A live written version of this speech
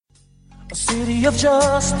A city of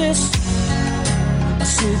justice, a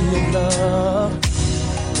city of love,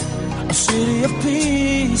 a city of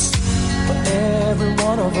peace for every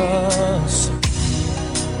one of us.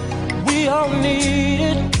 We all need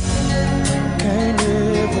it, can't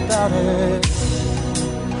live without it.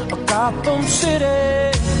 A Gotham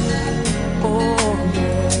City, oh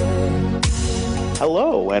yeah.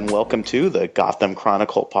 Hello, and welcome to the Gotham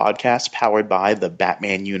Chronicle podcast powered by the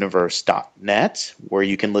BatmanUniverse.net, where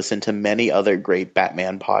you can listen to many other great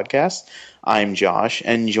Batman podcasts. I'm Josh,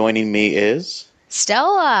 and joining me is...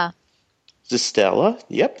 Stella. Is this Stella?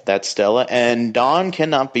 Yep, that's Stella. And Don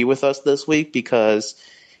cannot be with us this week because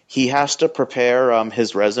he has to prepare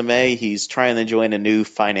his resume. He's trying to join a new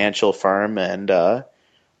financial firm, and I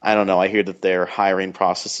don't know, I hear that their hiring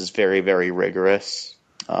process is very, very rigorous.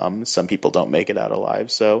 Some people don't make it out alive,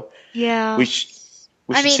 so yeah, we should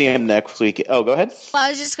see him next week. Oh, go ahead. Well, I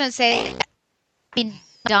was just going to say,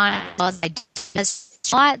 Don does a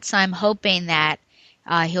lot, so I'm hoping that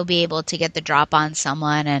he'll be able to get the drop on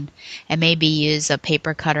someone and maybe use a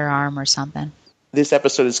paper cutter arm or something. This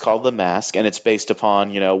episode is called The Mask, and it's based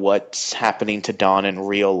upon, what's happening to Don in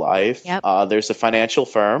real life. Yep. There's a financial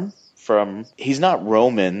firm he's not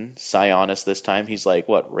Roman Sionis this time. He's like,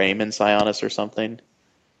 what, Raymond Sionis or something?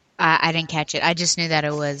 I didn't catch it. I just knew that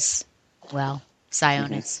it was, Sionis.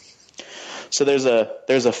 Mm-hmm. So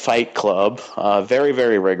there's a fight club, very,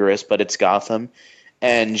 very rigorous, but it's Gotham.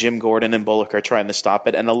 And Jim Gordon and Bullock are trying to stop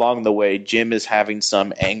it. And along the way, Jim is having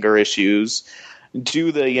some anger issues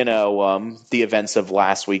due to the events of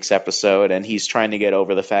last week's episode. And he's trying to get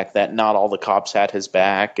over the fact that not all the cops had his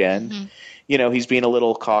back. And, he's being a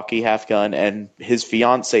little cocky, half-gun. And his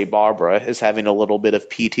fiancée, Barbara, is having a little bit of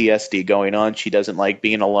PTSD going on. She doesn't like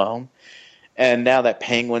being alone. And now that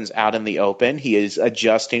Penguin's out in the open, he is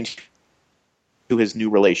adjusting to his new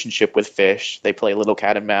relationship with Fish. They play a little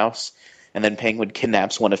cat and mouse. And then Penguin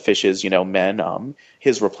kidnaps one of Fish's, men,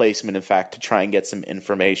 his replacement, in fact, to try and get some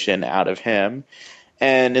information out of him.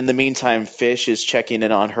 And in the meantime, Fish is checking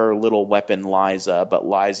in on her little weapon, Liza, but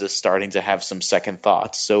Liza's starting to have some second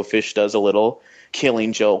thoughts. So Fish does a little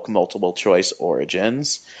killing joke, multiple choice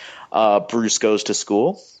origins. Bruce goes to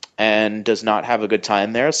school and does not have a good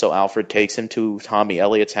time there, so Alfred takes him to Tommy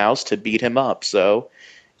Elliott's house to beat him up. So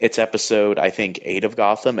it's episode, I think, 8 of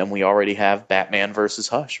Gotham, and we already have Batman versus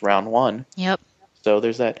Hush, round 1. Yep. So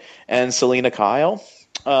there's that. And Selena Kyle,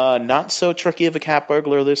 not so tricky of a cat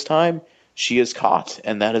burglar this time. She is caught,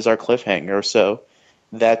 and that is our cliffhanger. So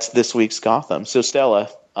that's this week's Gotham. So Stella,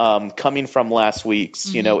 coming from last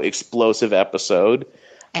week's, explosive episode,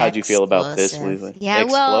 how'd you feel about this movie? Yeah,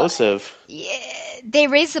 explosive. They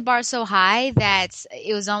raised the bar so high that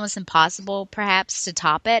it was almost impossible, perhaps, to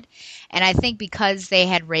top it. And I think because they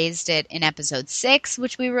had raised it in episode 6,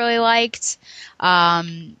 which we really liked,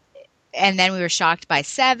 and then we were shocked by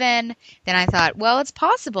 7, then I thought, well, it's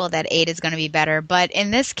possible that 8 is going to be better. But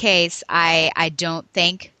in this case, I don't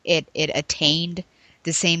think it attained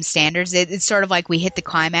the same standards. It's sort of like we hit the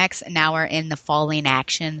climax and now we're in the falling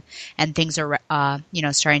action and things are,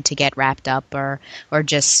 starting to get wrapped up or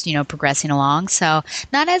just, progressing along. So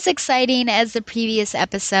not as exciting as the previous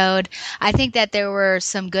episode. I think that there were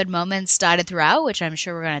some good moments dotted throughout, which I'm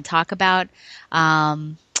sure we're going to talk about.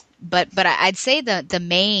 But I'd say the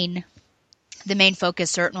main focus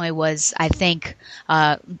certainly was, I think,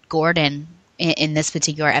 Gordon in this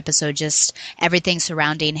particular episode, just everything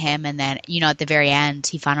surrounding him. And then, at the very end,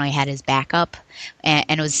 he finally had his backup. And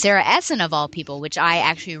it was Sarah Essen, of all people, which I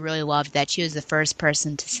actually really loved that she was the first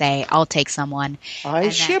person to say, I'll take someone. I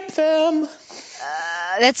ship them.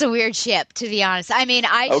 That's a weird ship, to be honest. I mean,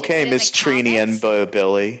 okay, Miss Trini and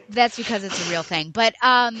Billy. That's because it's a real thing. But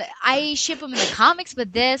I ship them in the comics,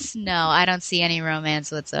 but this, no, I don't see any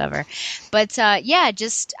romance whatsoever. But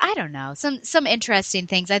just I don't know, some interesting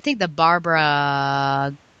things. I think the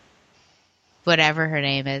Barbara, whatever her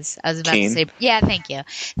name is, I was about to say, yeah, thank you.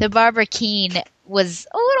 The Barbara Keene was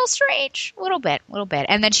a little strange, a little bit,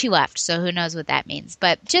 and then she left. So who knows what that means?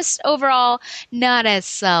 But just overall, not as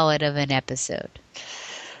solid of an episode.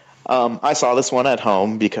 I saw this one at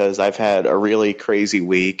home because I've had a really crazy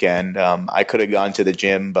week, and I could have gone to the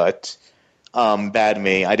gym, but bad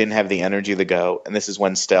me. I didn't have the energy to go, and this is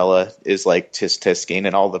when Stella is like tisk-tisking,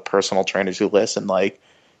 and all the personal trainers who listen,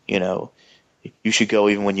 you should go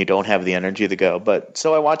even when you don't have the energy to go. But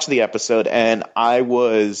so I watched the episode, and I don't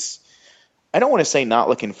want to say not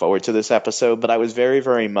looking forward to this episode, but I was very,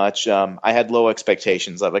 very much, I had low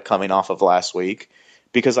expectations of it coming off of last week,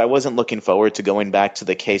 because I wasn't looking forward to going back to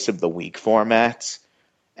the case of the week format.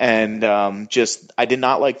 And I did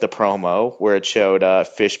not like the promo where it showed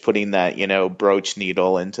Fish putting that, brooch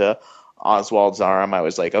needle into Oswald's arm, I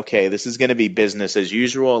was like, okay, this is going to be business as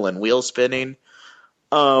usual and wheel spinning.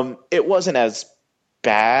 It wasn't as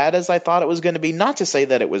bad as I thought it was going to be. Not to say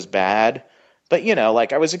that it was bad, but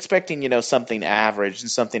like I was expecting, something average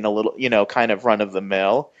and something a little, kind of run of the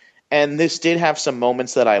mill. And this did have some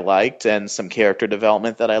moments that I liked and some character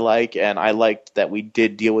development that I like, and I liked that we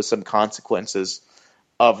did deal with some consequences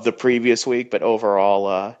of the previous week. But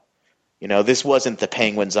overall, this wasn't the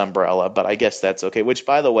Penguin's umbrella, but I guess that's okay. Which,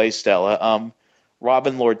 by the way, Stella,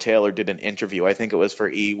 Robin Lord Taylor did an interview, I think it was for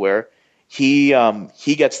E, where he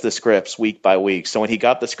gets the scripts week by week. So when he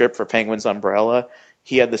got the script for Penguin's Umbrella,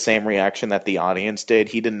 he had the same reaction that the audience did.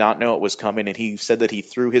 He did not know it was coming, and he said that he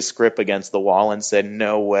threw his script against the wall and said,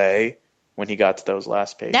 "No way," when he got to those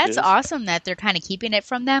last pages. That's awesome that they're kind of keeping it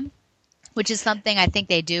from them, which is something I think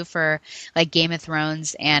they do for like Game of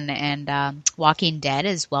Thrones and Walking Dead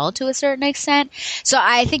as well to a certain extent. So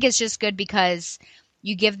I think it's just good because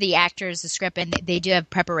you give the actors the script and they do have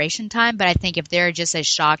preparation time, but I think if they're just as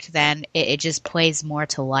shocked, then it just plays more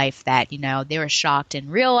to life that, they were shocked in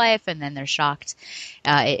real life and then they're shocked.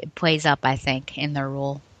 It plays up, I think, in their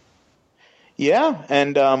role. Yeah,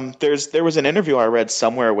 and there was an interview I read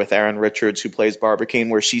somewhere with Erin Richards, who plays Barbara Keene,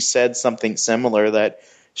 where she said something similar, that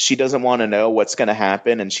she doesn't want to know what's going to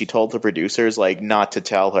happen, and she told the producers, not to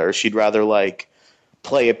tell her. She'd rather,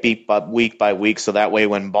 play it week by week, so that way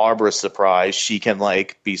when Barbara's surprised, she can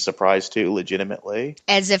be surprised too, legitimately.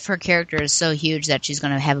 As if her character is so huge that she's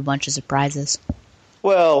going to have a bunch of surprises.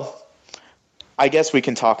 Well, I guess we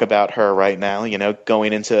can talk about her right now,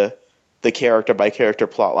 going into the character by character,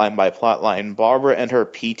 plotline by plotline. Barbara and her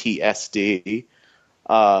PTSD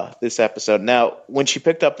this episode. Now, when she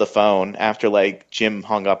picked up the phone after Jim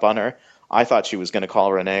hung up on her, I thought she was going to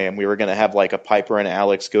call Renee, and we were going to have a Piper and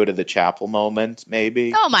Alex go to the chapel moment,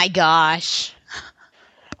 maybe. Oh my gosh!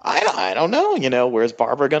 I don't know. Where's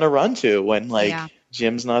Barbara going to run to when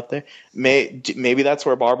Jim's not there? Maybe that's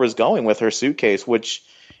where Barbara's going with her suitcase. Which,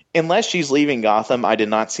 unless she's leaving Gotham, I did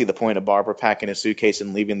not see the point of Barbara packing a suitcase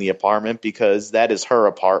and leaving the apartment, because that is her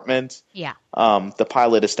apartment. Yeah. The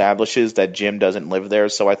pilot establishes that Jim doesn't live there,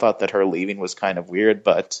 so I thought that her leaving was kind of weird.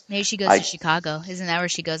 But maybe she goes to Chicago. Isn't that where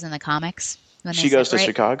she goes in the comics? She goes to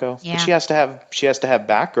Chicago. Yeah. But she has to have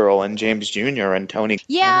Batgirl and James Jr. and Tony.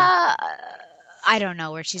 Yeah. I don't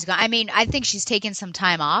know where she's going. I mean, I think she's taken some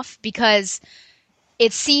time off, because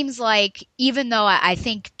it seems like, even though I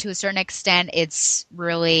think to a certain extent it's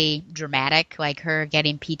really dramatic, like her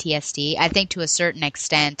getting PTSD, I think to a certain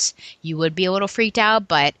extent you would be a little freaked out,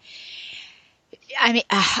 but I mean,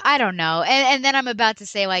 I don't know. And then I'm about to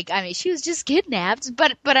say, she was just kidnapped,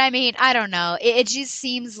 but I mean, I don't know. It just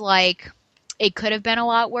seems like it could have been a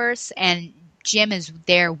lot worse, and Jim is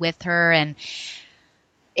there with her, and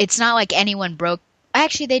it's not like anyone broke.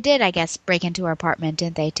 Actually, they did, I guess, break into her apartment,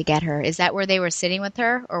 didn't they, to get her? Is that where they were sitting with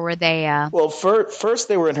her, or were they? Well, first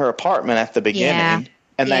they were in her apartment at the beginning,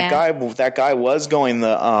 and that guy was going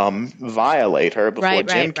to violate her before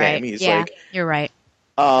Jim came. He's you're right.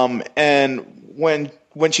 And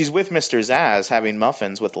when she's with Mr. Zaz having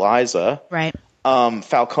muffins with Liza, right?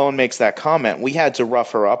 Falcone makes that comment. We had to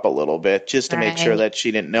rough her up a little bit just to make sure that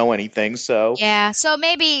she didn't know anything. So so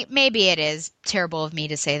maybe it is terrible of me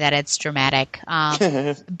to say that it's dramatic,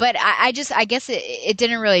 but I guess it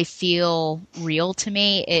didn't really feel real to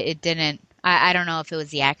me. It didn't. I don't know if it was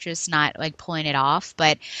the actress not pulling it off,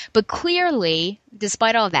 but clearly,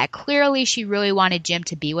 despite all of that, clearly she really wanted Jim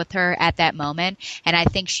to be with her at that moment, and I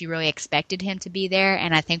think she really expected him to be there,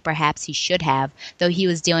 and I think perhaps he should have, though he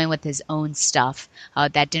was dealing with his own stuff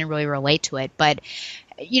that didn't really relate to it. But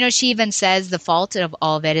she even says the fault of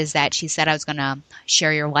all of it is that she said, I was going to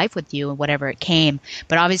share your life with you and whatever it came,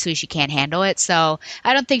 but obviously she can't handle it. So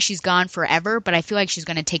I don't think she's gone forever, but I feel like she's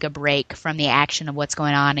going to take a break from the action of what's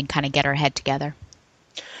going on and kind of get her head together.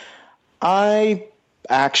 I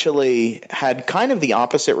actually had kind of the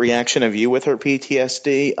opposite reaction of you with her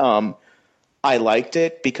PTSD. I liked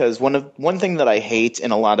it because one thing that I hate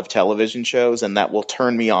in a lot of television shows, and that will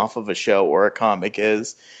turn me off of a show or a comic,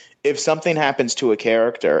 is if something happens to a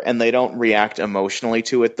character and they don't react emotionally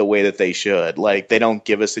to it the way that they should. They don't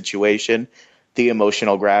give a situation the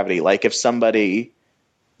emotional gravity. If somebody,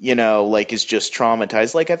 is just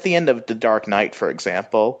traumatized. At the end of The Dark Knight, for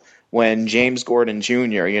example, when James Gordon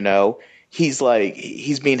Jr., he's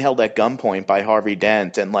being held at gunpoint by Harvey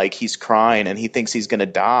Dent, and he's crying and he thinks he's going to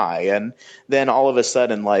die. And then all of a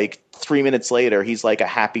sudden, 3 minutes later, he's a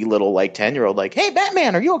happy little 10-year-old, hey,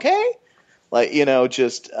 Batman, are you okay? I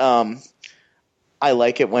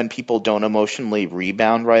like it when people don't emotionally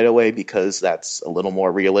rebound right away, because that's a little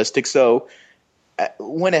more realistic. So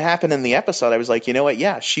when it happened in the episode, I was like, you know what?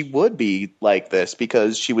 Yeah, she would be like this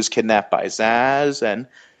because she was kidnapped by Zaz and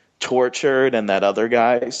tortured and that other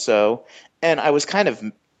guy. So, and I was kind of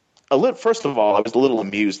a little. First of all, I was a little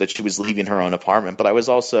amused that she was leaving her own apartment, but I was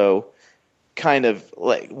also kind of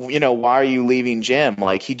like, why are you leaving Jim?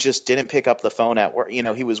 Like, he just didn't pick up the phone at work.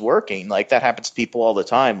 He was working. Like, that happens to people all the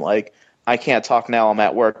time. Like, I can't talk now, I'm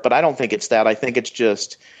at work. But I don't think it's that. I think it's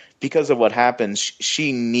just because of what happened,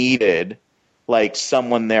 she needed like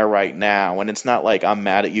someone there right now. And it's not like I'm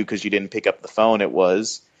mad at you because you didn't pick up the phone. It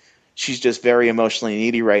was she's just very emotionally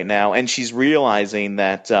needy right now, and she's realizing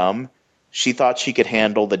that she thought she could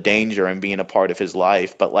handle the danger and being a part of his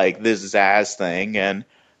life, but like this Zaz thing and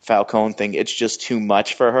Falcone thing, it's just too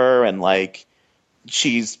much for her, and like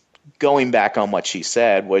she's going back on what she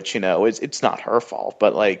said, which it's not her fault,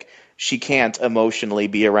 but like she can't emotionally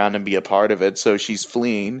be around and be a part of it, so she's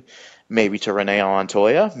fleeing. Maybe to Renee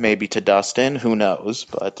Montoya, maybe to Dustin, who knows?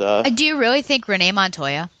 But do you really think Renee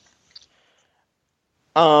Montoya?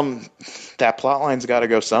 That plot line's got to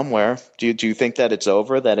go somewhere. Do you think that it's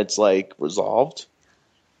over? That it's like resolved?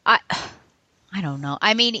 I don't know.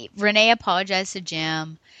 I mean, Renee apologized to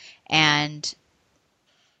Jim, and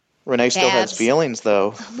Renee still has feelings,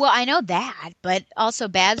 though. Well, I know that, but also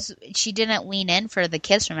Babs, she didn't lean in for the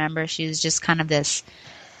kiss. Remember, she was just kind of this,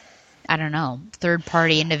 I don't know,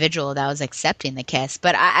 third-party individual that was accepting the kiss.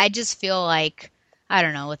 But I just feel like, I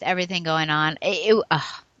don't know, with everything going on,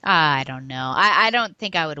 I don't know. I don't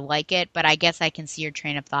think I would like it, but I guess I can see your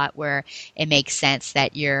train of thought where it makes sense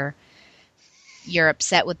that you're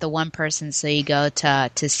upset with the one person, so you go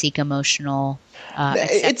to seek emotional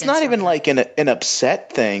acceptance. It's not even like an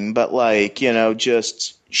upset thing, but like,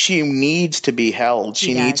 just she needs to be held.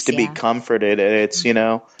 She needs to be comforted. And it's,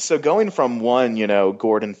 so going from one,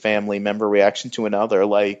 Gordon family member reaction to another,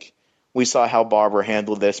 like we saw how Barbara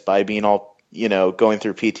handled this by being all, going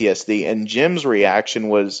through PTSD. And Jim's reaction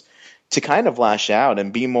was to kind of lash out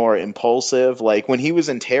and be more impulsive. Like when he was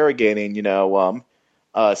interrogating,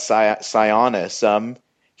 Sionis,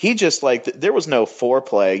 he just like there was no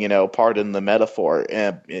foreplay, pardon the metaphor,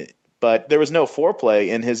 but there was no foreplay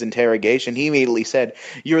in his interrogation. He immediately said,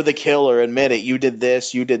 "You're the killer. Admit it. You did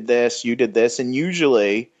this. You did this. You did this." And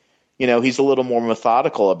usually, he's a little more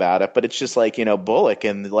methodical about it. But it's just like Bullock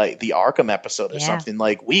in like the Arkham episode or something.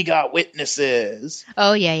 Like, we got witnesses.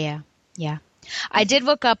 Oh yeah. I did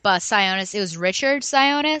look up Sionis. It was Richard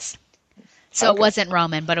Sionis. So okay. It wasn't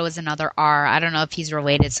Roman, but it was another R. I don't know if he's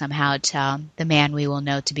related somehow to the man we will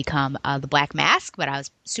know to become the Black Mask, but I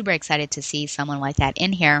was super excited to see someone like that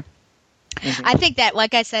in here. Mm-hmm. I think that,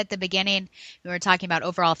 like I said at the beginning, we were talking about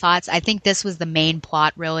overall thoughts. I think this was the main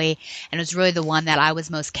plot, really, and it was really the one that I was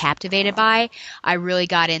most captivated by. I really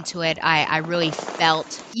got into it. I really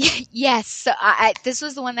felt, yes, so this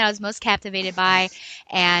was the one that I was most captivated by,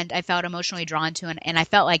 and I felt emotionally drawn to, and I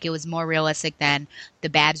felt like it was more realistic than the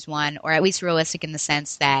Babs one, or at least realistic in the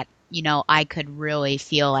sense that, I could really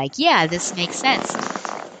feel like, yeah, this makes sense.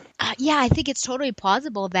 Yeah, I think it's totally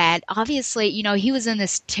plausible that obviously, he was in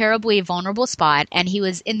this terribly vulnerable spot and he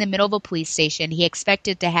was in the middle of a police station. He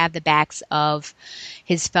expected to have the backs of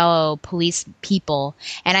his fellow police people.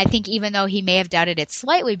 And I think even though he may have doubted it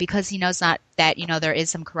slightly because he knows not that, there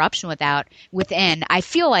is some corruption within, I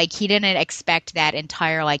feel like he didn't expect that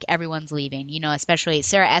entire, like, everyone's leaving, especially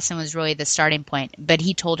Sarah Essen was really the starting point, but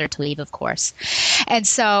he told her to leave, of course. And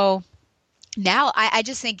so now, I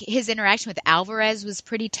just think his interaction with Alvarez was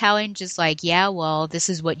pretty telling. Just like, yeah, well, this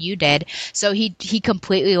is what you did. So he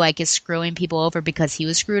completely like is screwing people over because he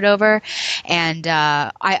was screwed over, and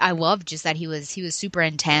I love just that he was super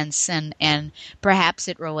intense, and perhaps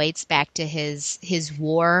it relates back to his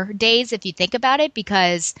war days if you think about it,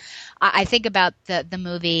 because I think about the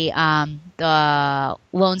movie The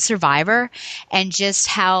Lone Survivor and just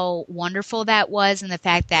how wonderful that was, and the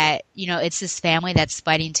fact that it's this family that's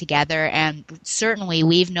fighting together and certainly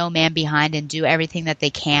leave no man behind and do everything that they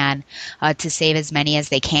can to save as many as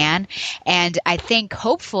they can. And I think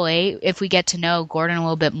hopefully if we get to know Gordon a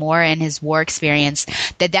little bit more and his war experience,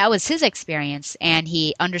 that was his experience and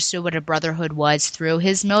he understood what a brotherhood was through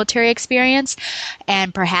his military experience,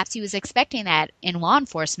 and perhaps he was expecting that in law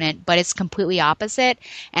enforcement, but it's completely opposite.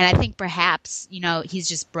 And I think perhaps he's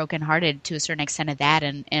just brokenhearted to a certain extent of that,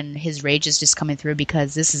 and his rage is just coming through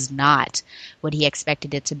because this is not what he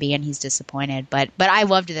expected it to be, and he's disappointed. But I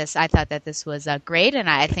loved this. I thought that this was great, and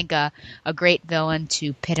I think a great villain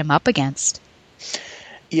to pit him up against.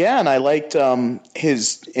 Yeah, and I liked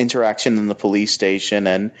his interaction in the police station,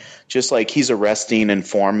 and just like he's arresting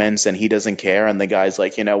informants and he doesn't care, and the guy's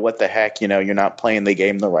like, what the heck, you're not playing the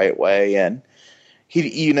game the right way, and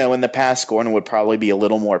in the past, Gordon would probably be a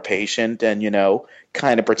little more patient and,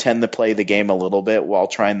 kind of pretend to play the game a little bit while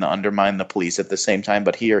trying to undermine the police at the same time.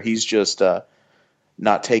 But here, he's just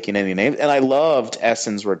not taking any names. And I loved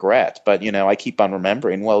Essen's regret, but, I keep on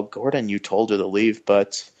remembering, well, Gordon, you told her to leave,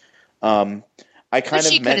 but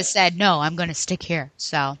she could have said, no, I'm going to stick here.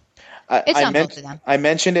 So it's on both of them. I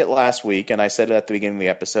mentioned it last week, and I said it at the beginning of the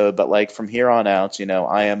episode, but like from here on out,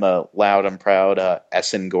 I am a loud and proud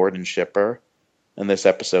Essen Gordon shipper, and this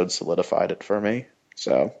episode solidified it for me.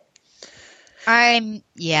 So I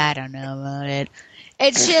don't know about it.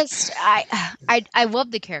 It's just I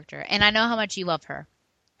love the character, and I know how much you love her.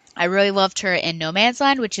 I really loved her in No Man's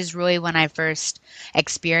Land, which is really when I first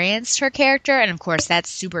experienced her character, and of course that's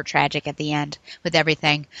super tragic at the end with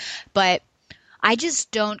everything. But I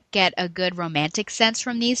just don't get a good romantic sense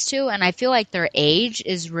from these two, and I feel like their age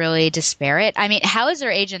is really disparate. I mean, how is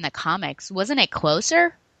their age in the comics? Wasn't it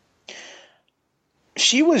closer?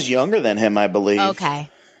 She was younger than him, I believe. Okay.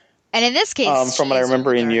 And in this case, from what I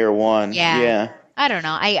remember in year one. Yeah. I don't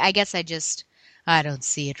know. I guess I don't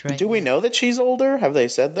see it right. Do we know that she's older? Have they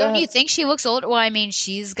said that? Don't you think she looks older? Well, I mean,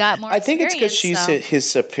 she's got more experience. I think it's because she's his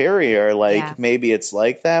superior. Maybe it's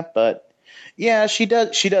like that. But, yeah, she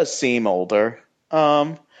does seem older.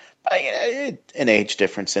 An age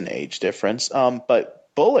difference. But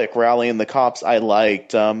Bullock rallying the cops, I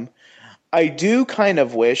liked. I do kind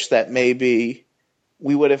of wish that maybe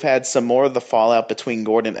we would have had some more of the fallout between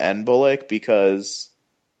Gordon and Bullock because,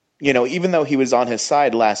 even though he was on his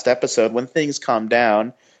side last episode, when things calmed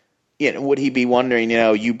down, would he be wondering,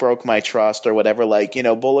 you broke my trust or whatever?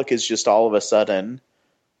 Bullock is just all of a sudden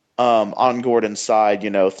on Gordon's side,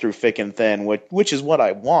 through thick and thin, which is what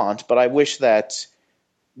I want. But I wish that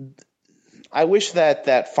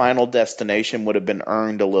that final destination would have been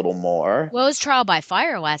earned a little more. Well, it was trial by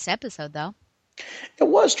fire last episode, though. It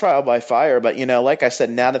was trial by fire, but, like I said,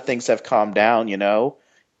 now that things have calmed down,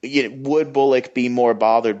 would Bullock be more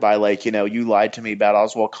bothered by, you lied to me about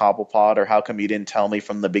Oswald Cobblepot, or how come you didn't tell me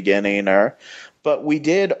from the beginning, but we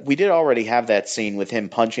did already have that scene with him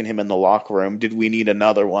punching him in the locker room. Did we need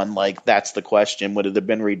another one? That's the question. Would it have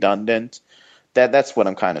been redundant? That's what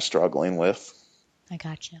I'm kind of struggling with. I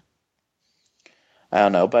gotcha. I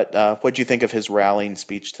don't know, but what'd you think of his rallying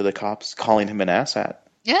speech to the cops, calling him an asshat?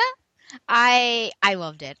 Yeah, I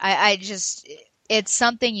loved it. I just, it's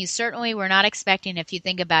something you certainly were not expecting if you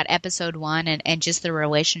think about episode 1 and just the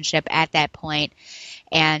relationship at that point.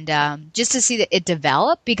 And just to see that it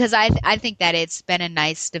develop, because I think that it's been a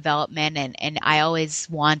nice development, and I always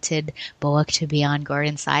wanted Bullock to be on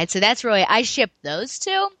Gordon's side. So that's really, I ship those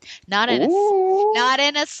two, not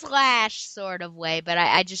in a slash sort of way, but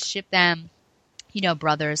I just ship them,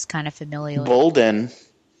 brothers, kind of familial. Bolden.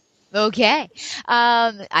 Okay.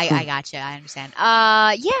 I gotcha. I understand.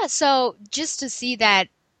 Yeah, so just to see that,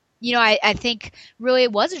 I think really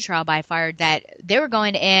it was a trial by fire, that they were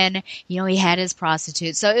going in, he had his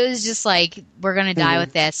prostitute. So it was just like, we're going to die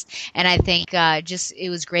with this. And I think it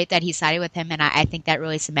was great that he sided with him. And I think that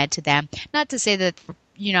really cemented them. Not to say that,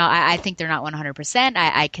 I think they're not 100%.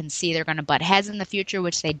 I can see they're going to butt heads in the future,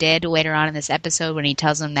 which they did later on in this episode when he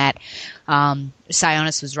tells them that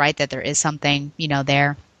Sionis was right, that there is something,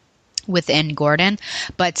 there within Gordon,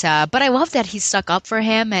 but I love that he stuck up for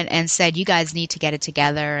him and said, you guys need to get it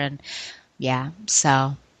together. And yeah,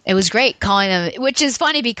 so it was great calling him, which is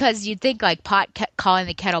funny because you'd think like pot calling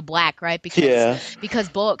the kettle black, right? Because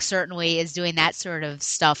Bullock certainly is doing that sort of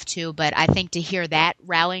stuff too. But I think to hear that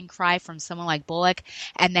rallying cry from someone like Bullock,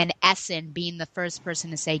 and then Essen being the first person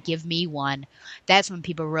to say, give me one, that's when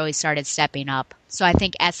people really started stepping up. So I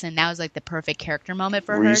think Essen, that was like the perfect character moment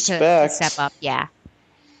for her to step up. Yeah.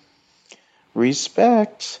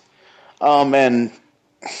 Respect. And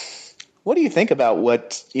what do you think about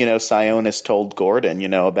what, Sionis told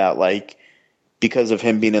Gordon, about because of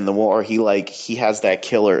him being in the war, he has that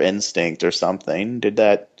killer instinct or something? Did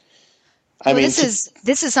that? This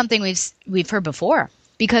is something we've heard before,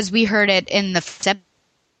 because we heard it in the.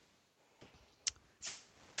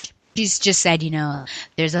 She's just said,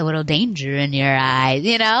 there's a little danger in your eyes,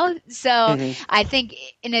 So I think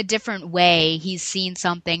in a different way, he's seen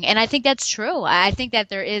something. And I think that's true. I think that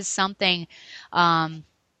there is something,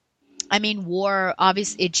 war,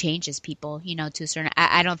 obviously, it changes people, to a certain,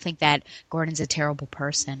 I don't think that Gordon's a terrible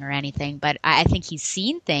person or anything, but I think he's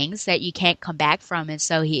seen things that you can't come back from. And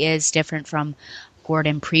so he is different from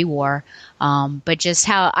Gordon pre-war, but just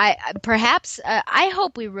how I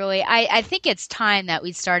hope we really, I think it's time that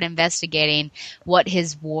we start investigating what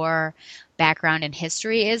his war background and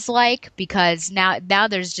history is like, because now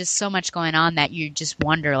there's just so much going on that you just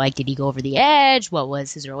wonder, like, did he go over the edge? What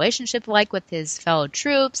was his relationship like with his fellow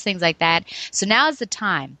troops? Things like that. So now is the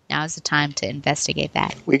time. Now is the time to investigate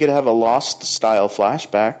that. We could have a Lost style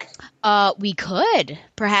flashback. We could.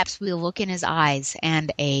 Perhaps we'll look in his eyes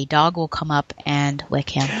and a dog will come up and lick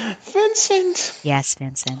him. Vincent! Yes,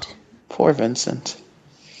 Vincent. Poor Vincent.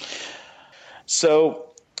 So,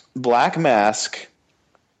 Black Mask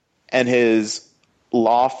and his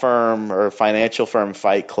law firm or financial firm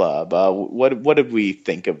Fight Club, what did we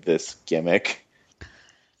think of this gimmick?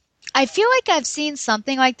 I feel like I've seen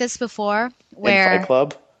something like this before. Where in Fight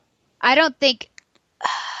Club? I don't think...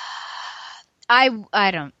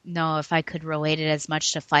 I don't know if I could relate it as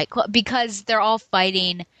much to Fight Club because they're all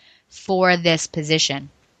fighting for this position.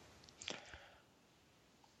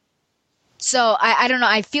 So I don't know.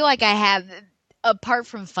 I feel like I have, apart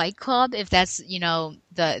from Fight Club, if that's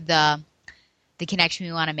the connection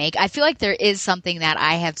we want to make. I feel like there is something that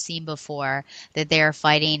I have seen before that they are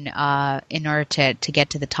fighting in order to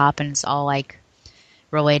get to the top, and it's all like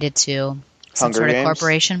related to some Hunger sort of Games?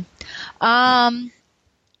 corporation.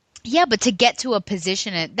 Yeah, but to get to a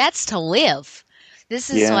position, that's to live.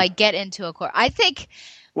 This is to like get into a court. I think.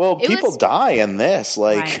 Well, people die in this.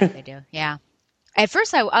 Like right, they do. Yeah. At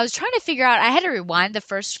first, I was trying to figure out. I had to rewind the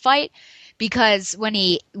first fight because when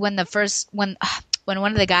one of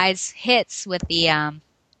the guys hits with the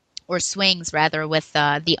or swings rather with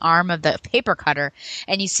the arm of the paper cutter,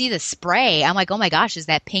 and you see the spray. I'm like, oh my gosh, is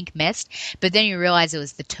that pink mist? But then you realize it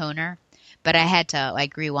was the toner. But I had to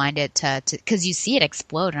like rewind it to because you see it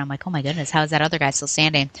explode, and I'm like, oh my goodness, how is that other guy still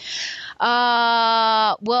standing?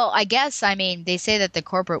 Well, I guess they say that the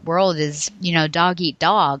corporate world is dog eat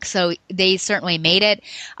dog, so they certainly made it.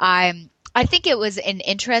 I think it was an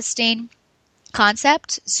interesting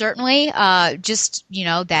concept, certainly. Just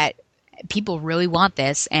that people really want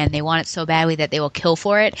this and they want it so badly that they will kill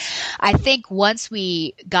for it. I think once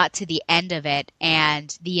we got to the end of it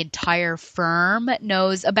and the entire firm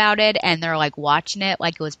knows about it and they're like watching it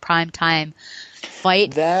like it was prime time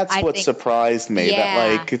fight. That's what surprised me.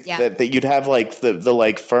 That you'd have like the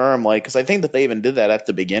like firm, like, because I think that they even did that at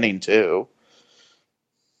the beginning too.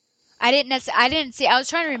 I didn't see. I was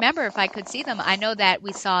trying to remember if I could see them. I know that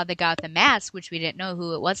we saw the guy with the mask, which we didn't know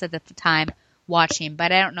who it was at the time watching,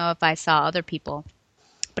 but I don't know if I saw other people.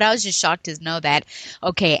 But I was just shocked to know that,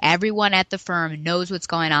 okay, everyone at the firm knows what's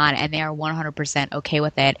going on and they are 100% okay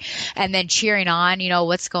with it. And then cheering on,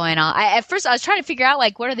 what's going on. At first I was trying to figure out,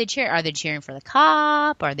 like, what are they cheering? Are they cheering for the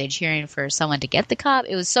cop? Are they cheering for someone to get the cop?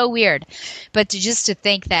 It was so weird. But to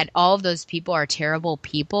think that all of those people are terrible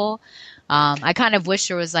people, I kind of wish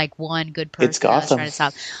there was like one good person. It's Gotham. Trying to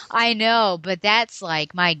stop. I know, but that's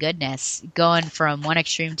like, my goodness, going from one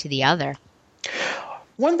extreme to the other.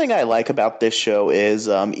 One thing I like about this show is,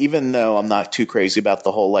 even though I'm not too crazy about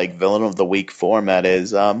the whole like villain of the week format,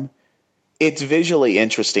 is it's visually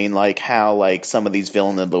interesting, like how like some of these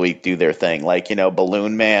villain of the week do their thing, like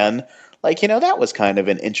Balloon Man, like that was kind of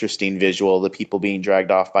an interesting visual, the people being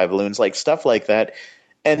dragged off by balloons, like stuff like that,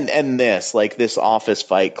 and this office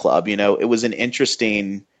fight club, it was an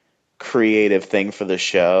interesting, creative thing for the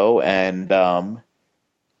show, and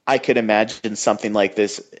I could imagine something like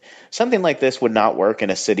this would not work in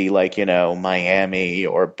a city like, Miami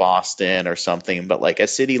or Boston or something, but like a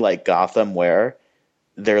city like Gotham where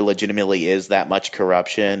there legitimately is that much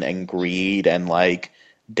corruption and greed and like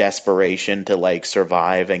desperation to like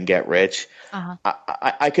survive and get rich. Uh-huh.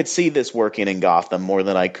 I could see this working in Gotham more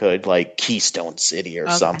than I could like Keystone City or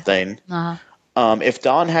something. Uh-huh. If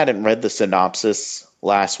Dawn hadn't read the synopsis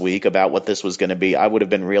last week about what this was going to be, I would have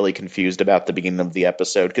been really confused about the beginning of the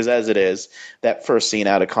episode, because as it is, that first scene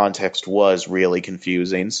out of context was really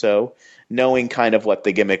confusing. So knowing kind of what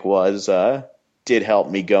the gimmick was did help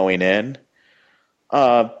me going in.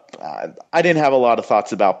 I didn't have a lot of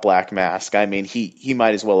thoughts about Black Mask. I mean, he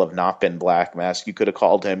might as well have not been Black Mask. You could have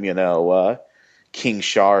called him, King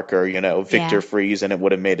Shark or, Victor Freeze, and it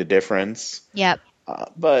would have made a difference. Yep.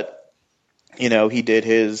 But he did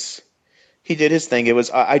his thing. It was,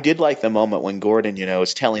 I did like the moment when Gordon,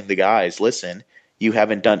 is telling the guys, listen, you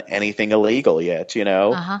haven't done anything illegal yet,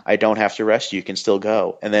 Uh-huh. I don't have to arrest you. You can still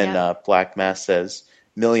go. And then Black Mask says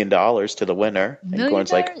 $1 million to the winner. And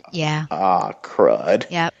Gordon's like, crud.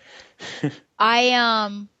 Yep.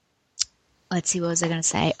 Let's see, what was I going to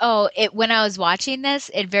say? Oh, when I was watching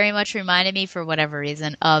this, it very much reminded me, for whatever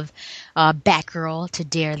reason, of Batgirl to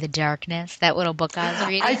Dare the Darkness, that little book I was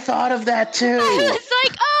reading. I thought of that too. I was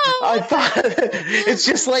like, I thought it's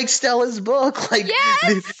just like Stella's book. Like,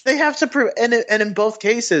 yes! They have to prove, and in both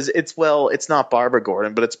cases, it's not Barbara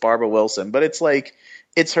Gordon, but it's Barbara Wilson. But it's like,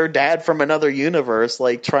 it's her dad from another universe,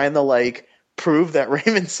 like trying to like prove that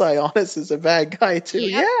Raymond Sionis is a bad guy too.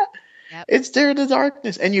 Yep. Yeah, Yep. it's Dare to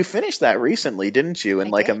Darkness, and you finished that recently, didn't you? In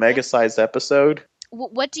I like a did. Yep. mega-sized episode.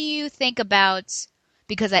 What do you think about?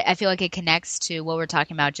 Because I feel like it connects to what we're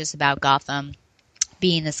talking about, just about Gotham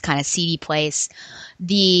being this kind of seedy place.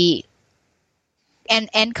 The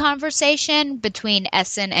end conversation between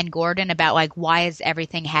Essen and Gordon about like why is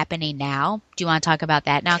everything happening now? Do you want to talk about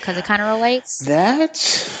that now? Because it kind of relates.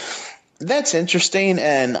 That's interesting,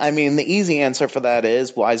 and I mean the easy answer for that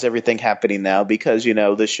is why is everything happening now? Because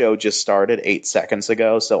the show just started 8 seconds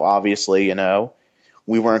ago, so obviously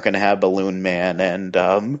we weren't going to have Balloon Man and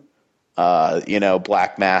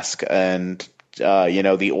Black Mask and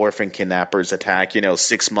the orphan kidnappers attack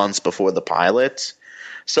 6 months before the pilot.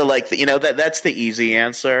 So like that's the easy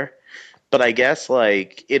answer. But I guess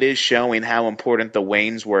like it is showing how important the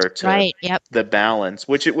Waynes were to Right. Yep. the balance,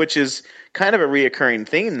 which is kind of a reoccurring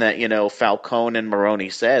theme that Falcone and Maroney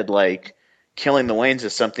said. Like killing the Waynes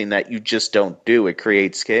is something that you just don't do. It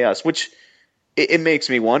creates chaos, which it makes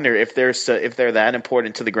me wonder if they're that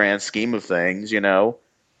important to the grand scheme of things.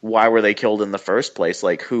 Why were they killed in the first place?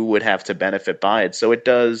 Like who would have to benefit by it? So it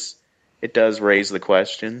does raise the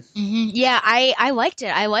question. Yeah, I liked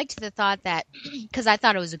it. I liked the thought that because I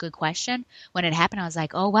thought it was a good question when it happened. I was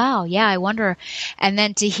like, oh wow, yeah, I wonder. And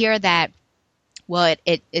then to hear that, well,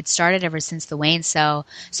 it started ever since the Wayne. So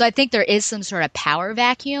I think there is some sort of power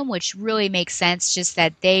vacuum, which really makes sense. Just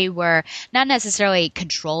that they were not necessarily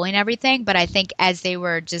controlling everything, but I think as they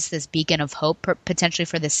were just this beacon of hope potentially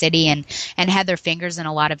for the city and had their fingers in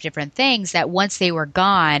a lot of different things. That once they were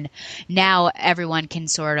gone, now everyone can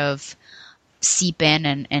sort of seep in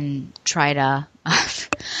and try to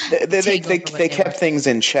they kept things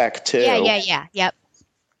in check too. Yeah. Yep.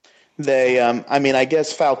 I mean, I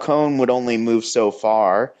guess Falcone would only move so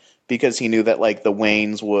far because he knew that like the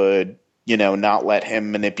Waynes would, not let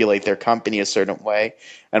him manipulate their company a certain way.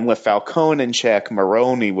 And with Falcone in check,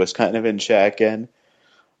 Maroney was kind of in check. And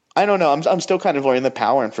I don't know, I'm still kind of learning the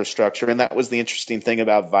power infrastructure. And that was the interesting thing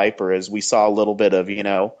about Viper is we saw a little bit of,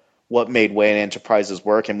 what made Wayne Enterprises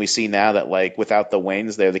work. And we see now that like without the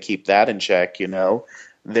Waynes there to keep that in check,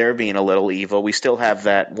 they're being a little evil. We still have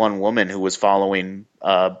that one woman who was following,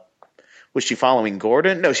 was she following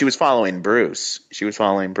Gordon? No, she was following Bruce.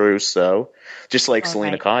 So just like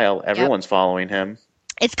Selena Right. Kyle, everyone's following him.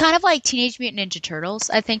 It's kind of like Teenage Mutant Ninja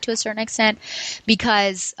Turtles, I think, to a certain extent,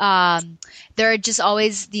 because there are just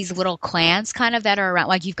always these little clans kind of that are around.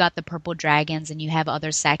 Like you've got the Purple Dragons, and you have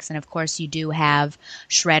other sects, and of course you do have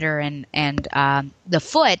Shredder and the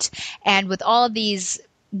Foot. And with all of these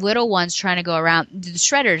little ones trying to go around, the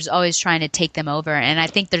Shredder's always trying to take them over, and I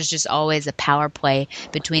think there's just always a power play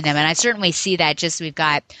between them, and I certainly see that. Just we've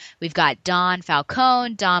got Don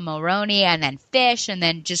Falcone, Don Maroney, and then Fish, and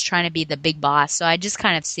then just trying to be the big boss. So I just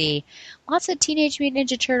kind of see lots of Teenage Mutant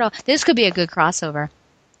Ninja Turtle. This could be a good crossover.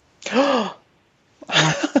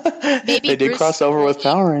 Maybe they did cross over with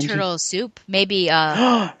Power Rangers. Turtle soup. Maybe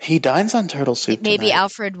he dines on turtle soup. Maybe tonight.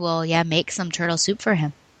 Alfred will make some turtle soup for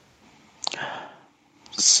him.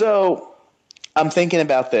 So I'm thinking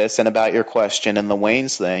about this and about your question and the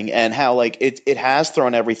Waynes thing and how like it has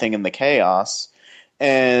thrown everything in the chaos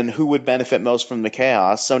and who would benefit most from the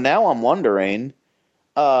chaos. So now I'm wondering,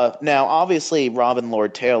 now obviously Robin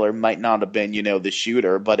Lord Taylor might not have been, the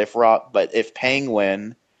shooter, but if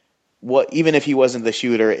Penguin, even if he wasn't the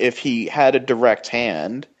shooter, if he had a direct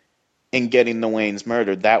hand in getting the Waynes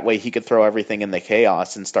murdered, that way he could throw everything in the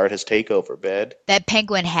chaos and start his takeover bid. That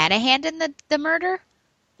Penguin had a hand in the murder?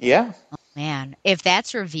 Yeah. Oh, man, if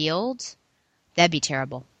that's revealed, that'd be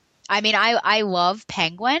terrible. I mean, I love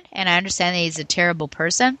Penguin, and I understand that he's a terrible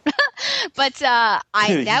person, but that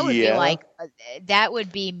would be like that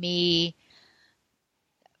would be me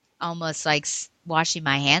almost like washing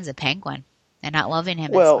my hands at Penguin and not loving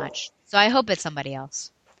him as much. So I hope it's somebody else.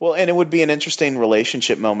 Well, and it would be an interesting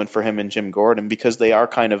relationship moment for him and Jim Gordon because they are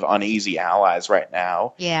kind of uneasy allies right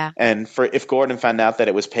now. Yeah. And if Gordon found out that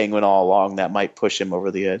it was Penguin all along, that might push him over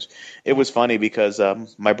the edge. It was funny because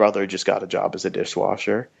my brother just got a job as a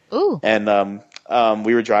dishwasher. Ooh. And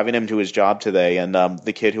we were driving him to his job today, and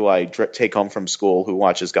the kid who I take home from school who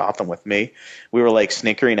watches Gotham with me, we were like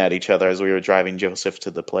snickering at each other as we were driving Joseph to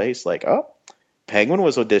the place. Like, oh, Penguin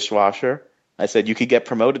was a dishwasher. I said, you could get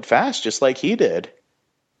promoted fast just like he did.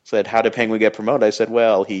 Said, how did Penguin get promoted? I said,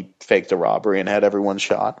 well, he faked a robbery and had everyone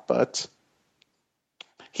shot, but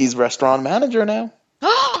he's restaurant manager now.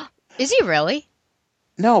 Is he really?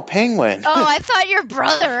 No, Penguin. Oh, I thought your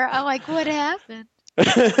brother. I'm like, what happened?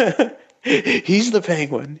 He's the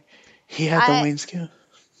Penguin. He had the Wayne skill.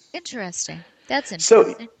 Interesting. That's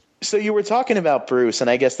interesting. So you were talking about Bruce, and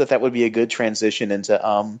I guess that would be a good transition into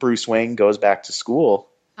Bruce Wayne goes back to school,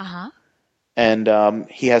 Uh-huh. and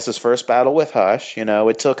he has his first battle with Hush.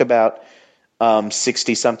 It took about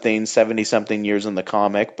 60 something, 70 something years in the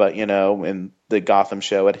comic, but in the Gotham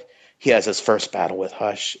show, he has his first battle with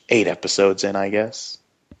Hush 8 episodes in, I guess.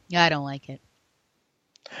 Yeah, I don't like it.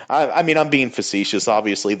 I mean, I'm being facetious.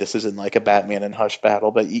 Obviously, this isn't like a Batman and Hush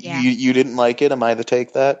battle, but Yeah. you didn't like it. Am I to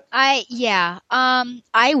take that? I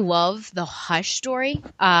love the Hush story,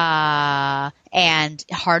 and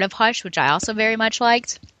Heart of Hush, which I also very much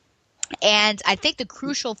liked. And I think the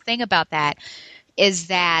crucial thing about that is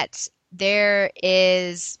that there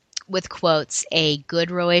is, with quotes, a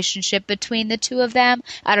good relationship between the two of them.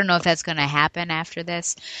 I don't know if that's going to happen after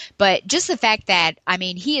this, but just the fact that, I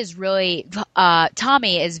mean, he is really,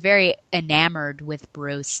 Tommy is very enamored with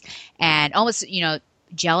Bruce and almost,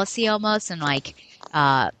 jealousy almost, and like,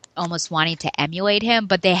 almost wanting to emulate him,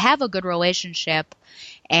 but they have a good relationship.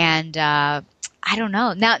 And, I don't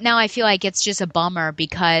know. Now I feel like it's just a bummer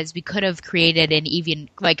because we could have created an even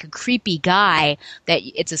like a creepy guy that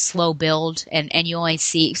it's a slow build and you only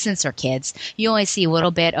see, since they're kids, you only see a little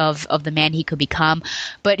bit of the man he could become,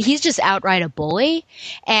 but he's just outright a bully.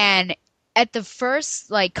 And at the first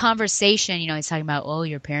like conversation, he's talking about, oh,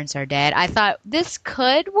 your parents are dead. I thought this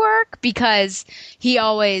could work because he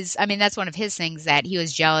always, I mean, that's one of his things, that he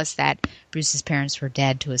was jealous that Bruce's parents were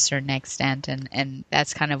dead to a certain extent. And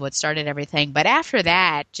that's kind of what started everything. But after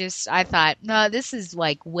that, I thought, no, this is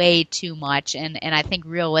like way too much. And I think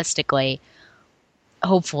realistically,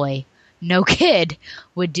 hopefully, no kid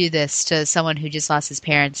would do this to someone who just lost his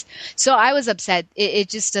parents. So I was upset. It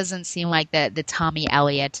just doesn't seem like the Tommy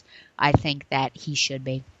Elliott I think that he should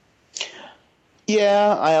be.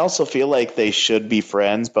 Yeah, I also feel like they should be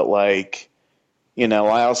friends, but like, I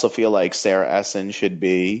also feel like Sarah Essen should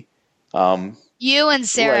be. You and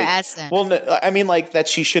Sarah Essen. Well, no, I mean, like that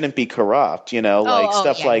she shouldn't be corrupt,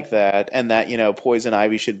 stuff like that, and that Poison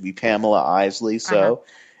Ivy should be Pamela Isley. So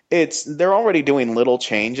they're already doing little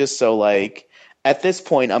changes. So like at this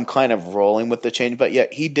point, I'm kind of rolling with the change, but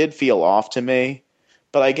yet he did feel off to me.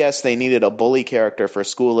 But I guess they needed a bully character for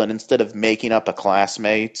school, and instead of making up a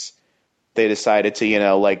classmate, they decided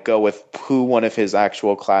to, go with who one of his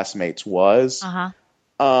actual classmates was.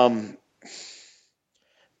 But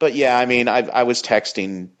yeah, I mean, I was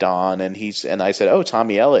texting Don, and I said, "Oh,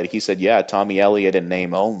 Tommy Elliott." He said, "Yeah, Tommy Elliott in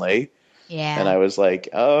name only." Yeah. And I was like,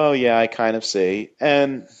 "Oh, yeah, I kind of see."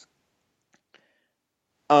 And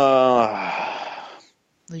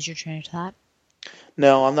lose your train of thought?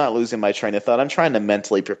 No, I'm not losing my train of thought. I'm trying to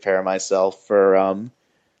mentally prepare myself for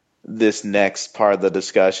this next part of the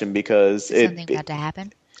discussion because something's about to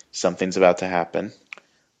happen. Something's about to happen. Is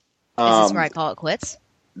this where I call it quits?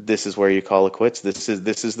 This is where you call it quits. This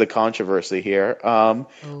is the controversy here. I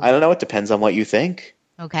don't know. It depends on what you think.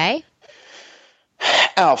 Okay.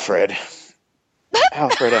 Alfred.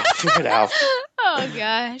 Alfred. Oh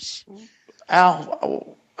gosh. Are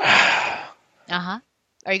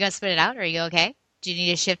you gonna spit it out? Are you okay? Do you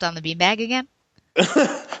need a shift on the beanbag again?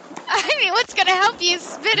 I mean, what's going to help you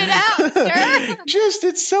spit it out, sir?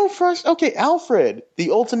 It's so frustrating. Okay, Alfred,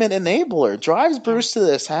 the ultimate enabler, drives Bruce to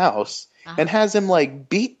this house and has him,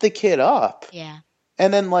 beat the kid up. Yeah.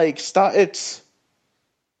 And then, stop. It's...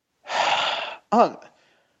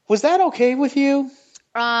 was that okay with you?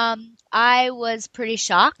 I was pretty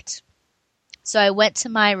shocked. So I went to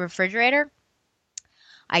my refrigerator.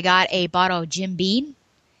 I got a bottle of Jim Beam.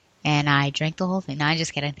 And I drank the whole thing. No, I'm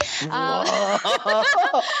just kidding. I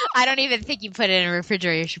don't even think you put it in a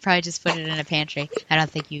refrigerator. You should probably just put it in a pantry. I don't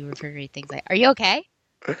think you refrigerate things like. Are you okay?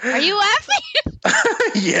 Are you laughing?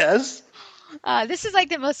 Yes. This is like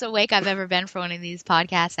the most awake I've ever been for one of these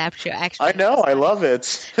podcasts. Actually, I know. I love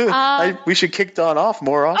it. We should kick Dawn off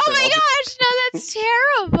more often. Oh my gosh! No, that's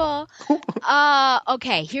terrible.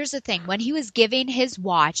 Okay, here's the thing. When he was giving his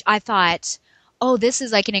watch, I thought, oh, this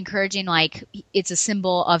is like an encouraging, it's a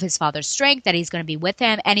symbol of his father's strength, that he's going to be with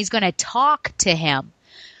him and he's going to talk to him.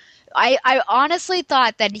 I honestly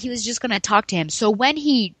thought that he was just going to talk to him. So when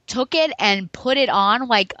he took it and put it on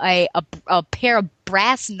like a pair of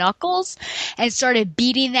brass knuckles and started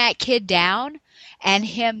beating that kid down, and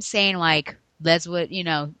him saying that's what,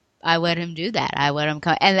 I let him do that. I let him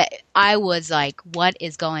come. And I was like, what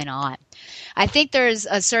is going on? I think there's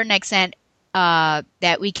a certain extent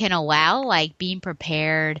that we can allow, being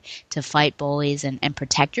prepared to fight bullies and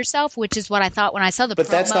protect yourself, which is what I thought when I saw the promo. But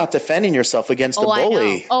that's not defending yourself against a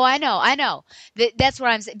bully. I know. That's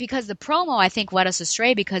what I'm saying. Because the promo, I think, led us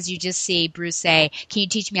astray because you just see Bruce say, can you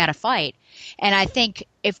teach me how to fight? And I think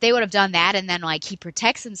if they would have done that and then like he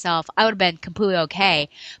protects himself, I would have been completely okay.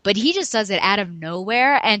 But he just does it out of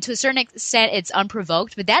nowhere, and to a certain extent, it's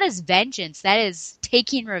unprovoked. But that is vengeance. That is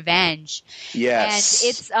taking revenge. Yes.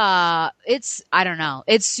 And it's I don't know.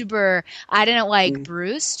 It's super. I didn't like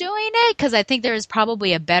Bruce doing it because I think there is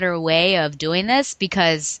probably a better way of doing this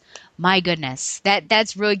because my goodness,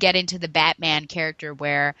 that's really getting to the Batman character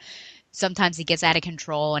where sometimes he gets out of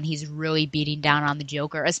control and he's really beating down on the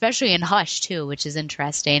Joker, especially in Hush too, which is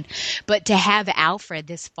interesting. But to have Alfred,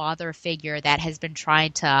 this father figure that has been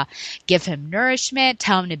trying to give him nourishment,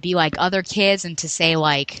 tell him to be like other kids, and to say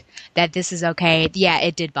like that this is okay, yeah,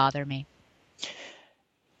 it did bother me.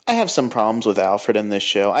 I have some problems with Alfred in this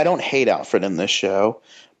show. I don't hate Alfred in this show,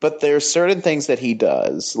 but there's certain things that he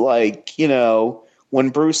does, like, when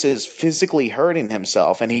Bruce is physically hurting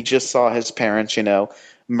himself and he just saw his parents,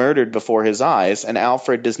 murdered before his eyes, and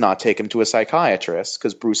Alfred does not take him to a psychiatrist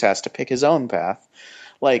because Bruce has to pick his own path.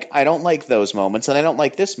 Like, I don't like those moments, and I don't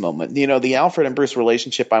like this moment. The Alfred and Bruce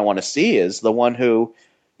relationship I want to see is the one who,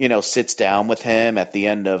 sits down with him at the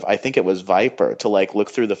end of, I think it was Viper, to, like, look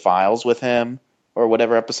through the files with him, or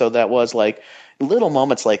whatever episode that was. Like, little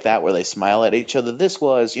moments like that where they smile at each other. This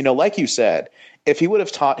was, like you said, if he would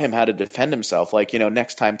have taught him how to defend himself, like,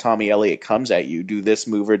 next time Tommy Elliott comes at you, do this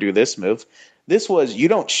move or do this move. This was, you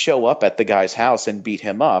don't show up at the guy's house and beat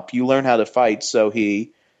him up. You learn how to fight so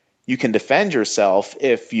you can defend yourself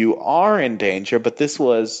if you are in danger. But this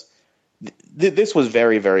was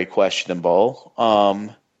very, very questionable.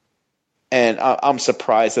 And I'm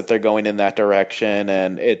surprised that they're going in that direction.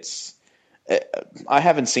 And I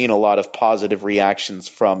haven't seen a lot of positive reactions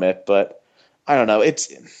from it, but I don't know.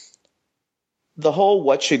 It's the whole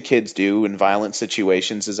what should kids do in violent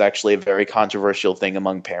situations is actually a very controversial thing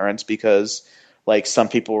among parents because, like, some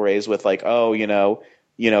people raise with like, oh,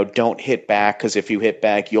 don't hit back because if you hit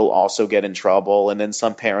back, you'll also get in trouble. And then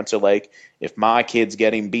some parents are like, if my kid's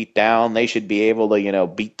getting beat down, they should be able to,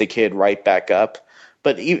 beat the kid right back up.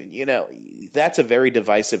 But, that's a very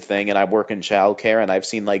divisive thing. And I work in childcare and I've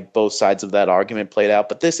seen like both sides of that argument played out.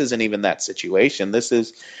 But this isn't even that situation. This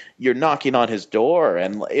is you're knocking on his door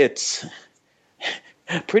and it's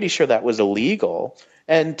pretty sure that was illegal.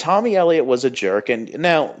 And Tommy Elliott was a jerk. And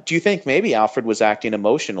now, do you think maybe Alfred was acting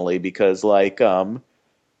emotionally because, like Bruce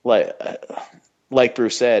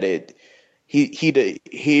said,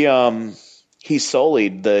 he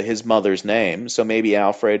sullied his mother's name, so maybe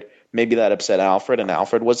that upset Alfred, and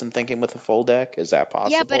Alfred wasn't thinking with a full deck. Is that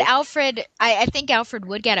possible? Yeah, but Alfred, I think Alfred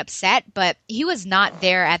would get upset, but he was not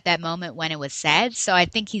there at that moment when it was said, so I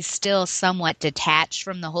think he's still somewhat detached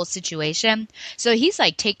from the whole situation. So he's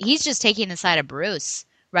like, he's just taking the side of Bruce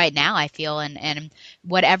right now, I feel, and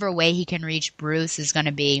whatever way he can reach Bruce is going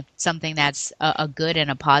to be something that's a good and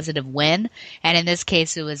a positive win. And in this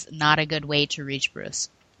case, it was not a good way to reach Bruce.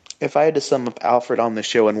 If I had to sum up Alfred on the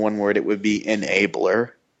show in one word, it would be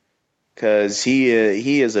enabler. Because he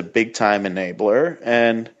is a big-time enabler,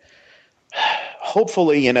 and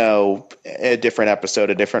hopefully, a different episode,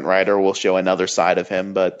 a different writer will show another side of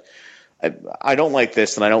him, but I don't like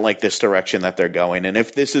this, and I don't like this direction that they're going. And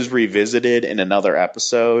if this is revisited in another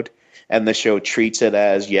episode, and the show treats it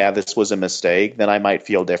as, yeah, this was a mistake, then I might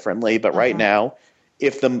feel differently. But right now,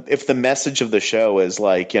 if the message of the show is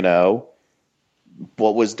like,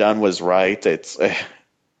 what was done was right, it's...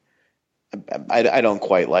 I don't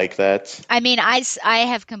quite like that. I mean, I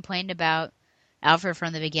have complained about Alfred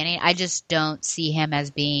from the beginning. I just don't see him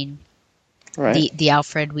as being the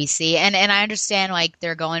Alfred we see. And I understand, like,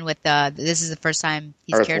 they're going with this is the first time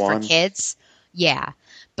he's Earth cared One. for kids. Yeah.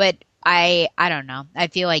 But I don't know. I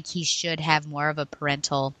feel like he should have more of a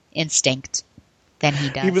parental instinct than he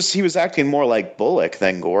does. He was acting more like Bullock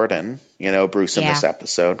than Gordon, Bruce in this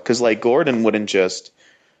episode. Because, like, Gordon wouldn't just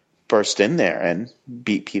burst in there and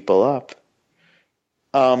beat people up.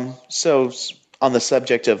 So on the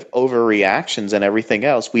subject of overreactions and everything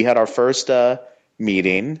else, we had our first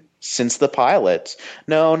meeting since the pilot.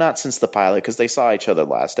 No, not since the pilot, because they saw each other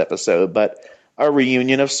last episode, but a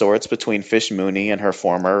reunion of sorts between Fish Mooney and her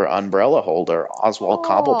former umbrella holder, Oswald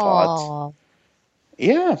Cobblepot.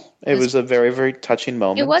 Yeah, it was a very, very touching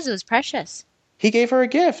moment. It was precious. He gave her a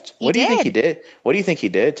gift. What do you think he did? What do you think he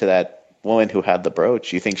did to that woman who had the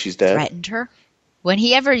brooch? You think she's dead? Threatened her.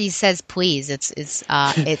 Whenever he says please, it's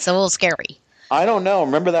a little scary. I don't know.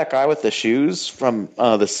 Remember that guy with the shoes from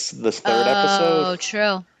this third episode? Oh,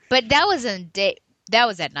 true. But that was that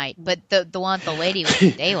was at night. But the one with the lady was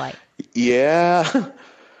in daylight. Yeah,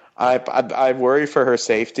 I worry for her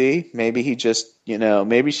safety. Maybe he just,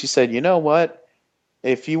 maybe she said, you know what?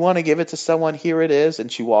 If you want to give it to someone, here it is,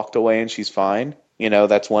 and she walked away and she's fine.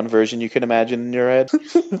 That's one version you can imagine in your head.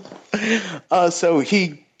 So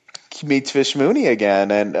he meets Fish Mooney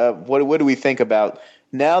again, and what do we think about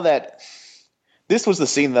now that this was the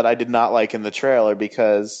scene that I did not like in the trailer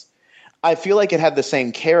because I feel like it had the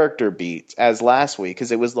same character beat as last week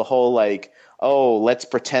because it was the whole like, oh, let's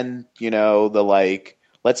pretend,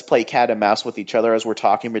 let's play cat and mouse with each other as we're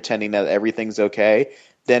talking, pretending that everything's okay.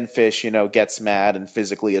 Then Fish, gets mad and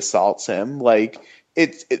physically assaults him. Like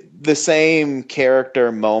it's the same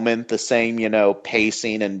character moment, the same,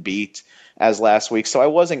 pacing and beat as last week. So I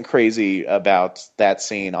wasn't crazy about that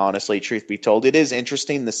scene, honestly, truth be told. It is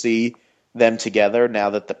interesting to see them together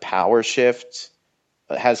now that the power shift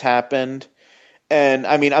has happened. And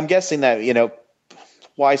I mean, I'm guessing that,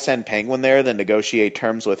 why send Penguin there than negotiate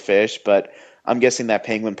terms with Fish? But I'm guessing that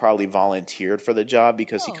Penguin probably volunteered for the job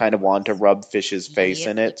because he kind of wanted to rub Fish's face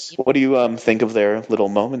in it. What do you think of their little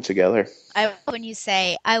moment together? When you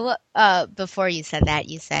say before you said that,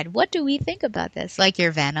 you said, "What do we think about this?" Like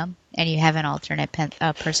you're Venom and you have an alternate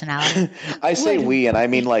personality. I say we, and I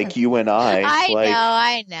mean like you and I.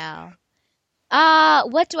 I know.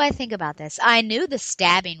 What do I think about this? I knew the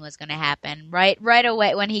stabbing was going to happen right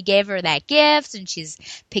away when he gave her that gift, and she's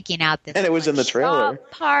picking out this. And it was in the trailer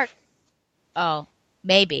part. Oh,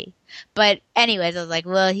 maybe. But anyways, I was like,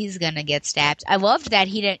 well, he's going to get stabbed. I loved that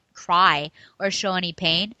he didn't cry or show any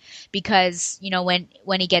pain because,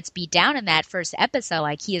 when he gets beat down in that first episode,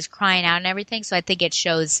 like he is crying out and everything. So I think it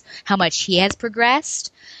shows how much he has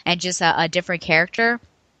progressed and just a different character.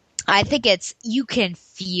 I think you can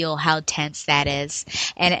feel how tense that is.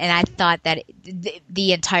 And I thought that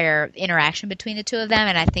the entire interaction between the two of them,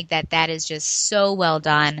 and I think that is just so well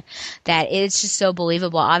done that it's just so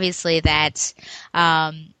believable. Obviously that,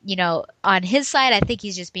 on his side, I think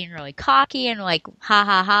he's just being really cocky and like, ha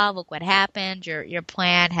ha ha, look what happened. Your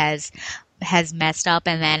plan has messed up.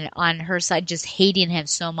 And then on her side, just hating him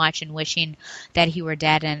so much and wishing that he were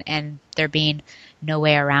dead and there being no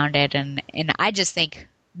way around it. And I just think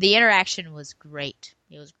the interaction was great.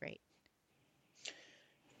 It was great.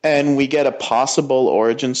 And we get a possible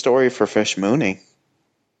origin story for Fish Mooney.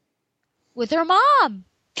 With her mom.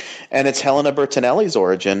 And it's Helena Bertinelli's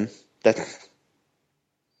origin. Did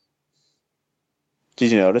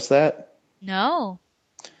you notice that? No.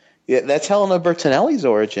 Yeah, that's Helena Bertinelli's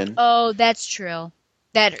origin. Oh, that's true.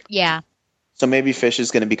 Yeah. So maybe Fish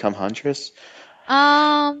is going to become Huntress?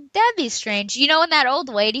 That'd be strange. When that old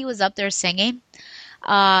lady was up there singing?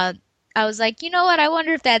 I was like, you know what? I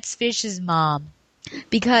wonder if that's Fish's mom.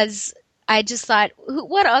 Because I just thought,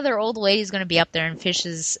 what other old lady is going to be up there and Fish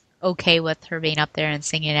is okay with her being up there and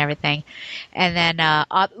singing and everything? And then,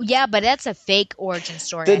 yeah, but that's a fake origin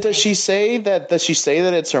story. Does she say that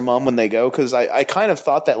it's her mom when they go? Because I kind of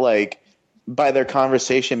thought that, like, by their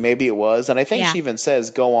conversation, maybe it was. And I think she even says,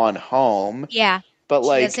 go on home. Yeah. But,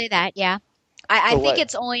 like. She does say that, yeah. I think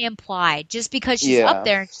it's only implied just because she's up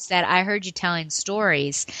there and she said, I heard you telling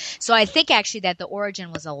stories. So I think actually that the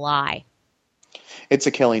origin was a lie. It's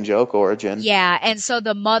a Killing Joke origin. Yeah, and so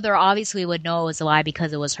the mother obviously would know it was a lie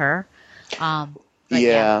because it was her.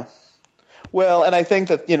 Yeah. Well, and I think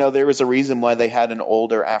that, there was a reason why they had an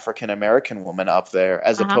older African-American woman up there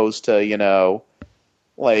as opposed to,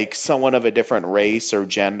 like someone of a different race or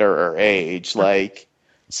gender or age. Like,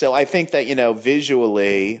 so I think that,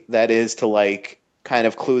 visually that is to like kind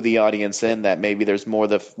of clue the audience in that maybe there's more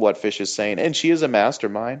to what Fish is saying. And she is a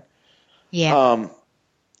mastermind. Yeah.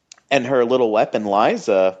 And her little weapon,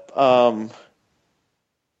 Liza, I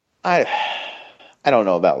don't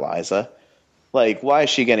know about Liza. Like, why is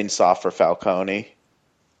she getting soft for Falcone?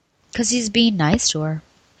 Because he's being nice to her.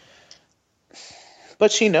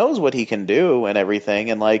 But she knows what he can do and everything.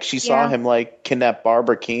 And, like, she saw him, like, kidnap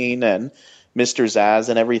Barbara Keene and Mr. Zaz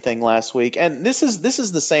and everything last week. And this is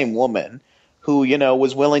the same woman who,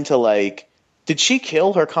 was willing to, like, did she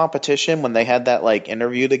kill her competition when they had that, like,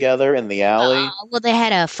 interview together in the alley? Well, they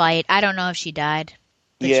had a fight. I don't know if she died.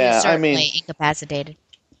 But she was certainly incapacitated.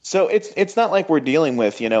 So it's not like we're dealing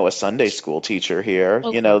with, a Sunday school teacher here.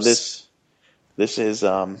 This is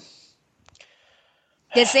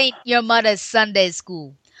This ain't your mother's Sunday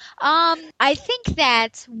school. I think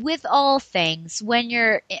that with all things, when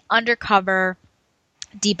you're undercover,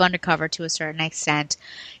 deep undercover to a certain extent,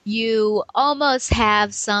 you almost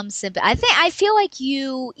have some sympathy. I feel like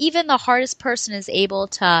even the hardest person is able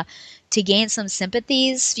to gain some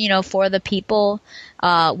sympathies, for the people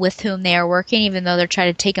with whom they are working, even though they're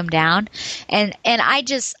trying to take them down. And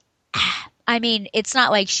I mean, it's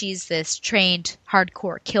not like she's this trained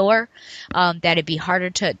hardcore killer that it'd be harder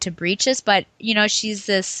to breach this, but, she's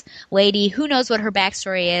this lady who knows what her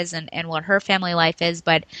backstory is and what her family life is,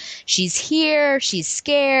 but she's here, she's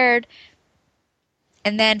scared,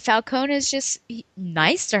 And then Falcone is just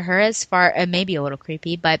nice to her as far, maybe a little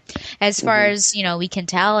creepy, but as far Hmm. as, we can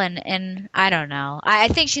tell, and I don't know. I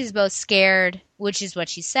think she's both scared, which is what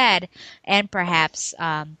she said, and perhaps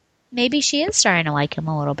maybe she is starting to like him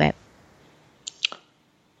a little bit.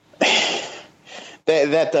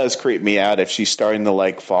 That does creep me out if she's starting to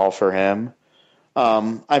like fall for him.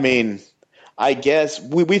 I mean, I guess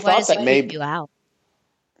we Why thought does it that creep maybe you out?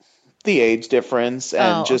 the age difference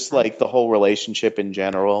and Oh, just okay. like the whole relationship in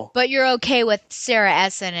general. But you're okay with Sarah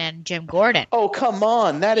Essen and Jim Gordon. Oh, come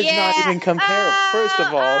on. That is not Yeah. even comparable.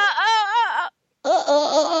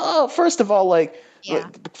 First of all, like Yeah.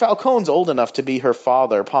 Falcone's old enough to be her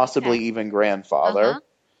father, possibly Okay. even Uh-huh. grandfather.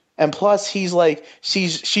 And plus he's like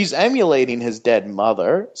she's emulating his dead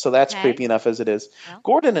mother, so that's Okay. creepy enough as it is. Well,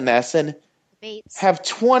 Gordon and Essen Bates. have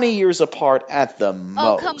 20 years apart at the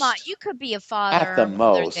Oh, come on. most. You could be a father At or the a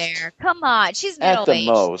mother most. there. Come on. She's At the middle-aged.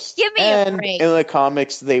 most. Give me a And break. in the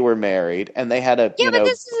comics they were married and they had a, Yeah, but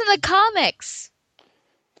this is in the comics.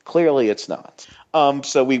 clearly it's not.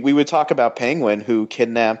 So we would talk about Penguin, who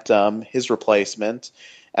kidnapped his replacement.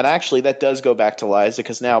 And actually, that does go back to Liza,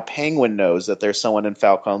 because now Penguin knows that there's someone in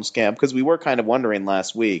Falcone's camp, because we were kind of wondering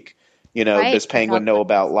last week, Right. does Penguin know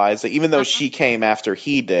about Liza, even though Uh-huh. she came after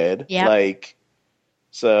he did? Yep.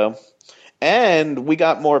 So. And we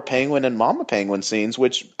got more Penguin and Mama Penguin scenes,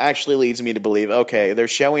 which actually leads me to believe, okay, they're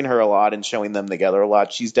showing her a lot and showing them together a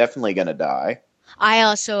lot. She's definitely going to die. I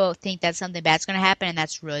also think that something bad's going to happen, and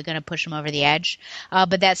that's really going to push them over the edge.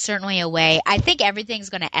 But that's certainly a way. I think everything's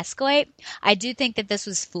going to escalate. I do think that this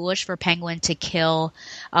was foolish for Penguin to kill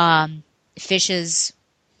Fish's.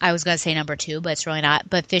 I was going to say number two, but it's really not.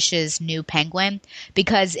 But Fish's new Penguin,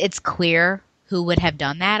 because it's clear who would have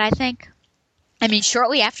done that. I think. I mean,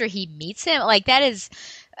 shortly after he meets him, like that is.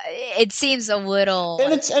 It seems a little.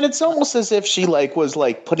 And it's almost as if she was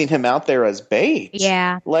putting him out there as bait.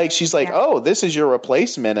 Yeah. Like she's like, Yeah. "Oh, this is your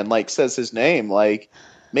replacement," and says his name,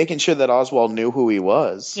 making sure that Oswald knew who he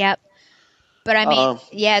was. Yep. But I mean, Um,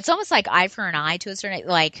 yeah, it's almost like eye for an eye to a certain.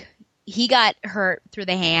 Like he got hurt through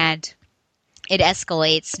the hand. It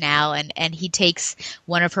escalates now, and he takes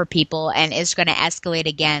one of her people, and it's going to escalate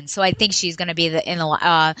again. So I think she's going to be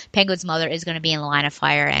Penguin's mother is going to be in the line of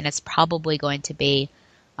fire, and it's probably going to be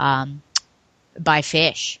by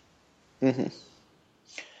Fish. mm-hmm.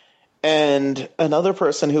 And another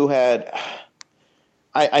person who had,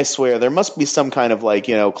 I swear, there must be some kind of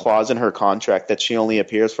clause in her contract that she only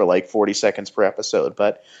appears for 40 seconds per episode.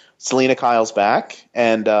 But Selena Kyle's back,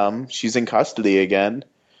 and she's in custody again.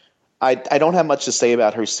 I don't have much to say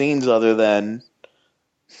about her scenes other than,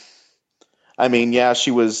 I mean, yeah, she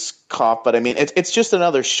was caught, but I mean, it's just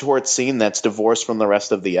another short scene that's divorced from the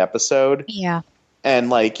rest of the episode. Yeah.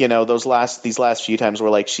 And these last few times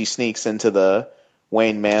where she sneaks into the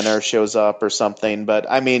Wayne Manor, shows up or something. But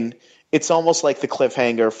I mean, it's almost like the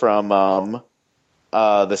cliffhanger from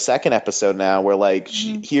the second episode now, where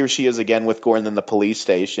here she is again with Gordon in the police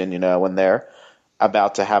station, when they're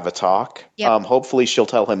about to have a talk. Yep. Hopefully she'll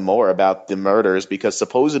tell him more about the murders, because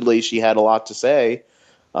supposedly she had a lot to say,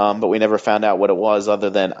 but we never found out what it was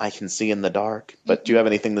other than I can see in the dark. But do you have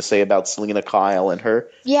anything to say about Selena Kyle and her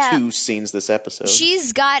two scenes this episode?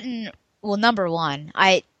 She's gotten, well, number one,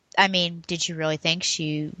 I mean, did you really think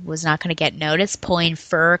she was not going to get noticed pulling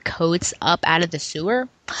fur coats up out of the sewer?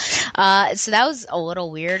 So that was a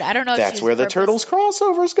little weird. I don't know if that's where the Turtles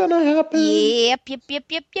crossover is going to happen.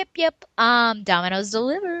 Yep. Domino's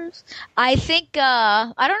delivers. I think,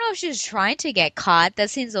 I don't know if she was trying to get caught. That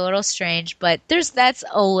seems a little strange, but that's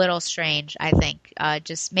a little strange, I think.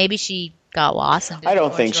 Just maybe she got lost. And I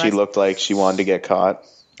don't think she looked like she wanted to get caught.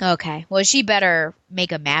 Okay. Well, she better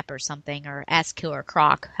make a map or something, or ask Killer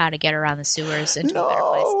Croc how to get around the sewers into a better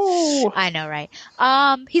place. I know, right?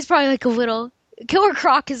 He's probably like a little. Killer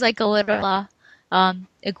Croc is like a little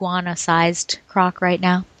iguana-sized croc right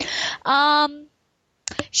now.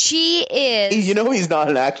 She is. He's not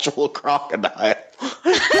an actual crocodile.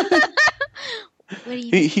 What do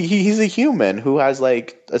you mean? He's a human who has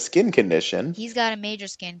a skin condition. He's got a major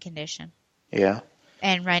skin condition. Yeah.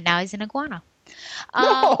 And right now he's an iguana.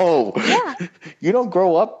 No. Yeah. You don't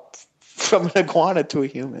grow up from an iguana to a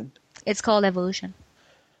human. It's called evolution.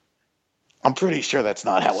 I'm pretty sure that's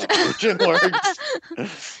not how evolution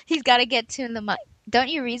works. He's got to get to the. Don't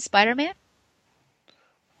you read Spider-Man?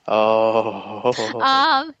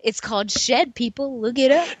 Oh. It's called Shed. People, look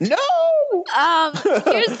it up. No.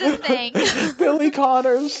 Here's the thing. Billy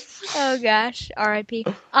Connors. Oh gosh, R.I.P.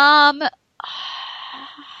 Oh,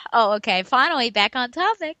 okay. Finally, back on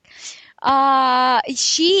topic.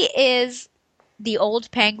 She is the old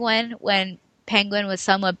Penguin when Penguin was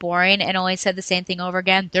somewhat boring and only said the same thing over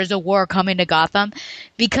again, there's a war coming to Gotham,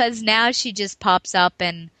 because now she just pops up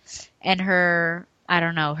and her, I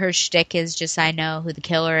don't know, her shtick is just, I know who the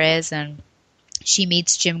killer is, and she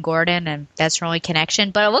meets Jim Gordon, and that's her only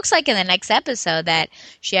connection. But it looks like in the next episode that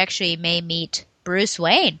she actually may meet Bruce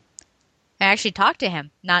Wayne and actually talk to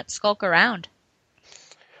him, not skulk around.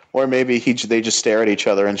 Or maybe they just stare at each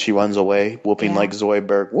other and she runs away, whooping like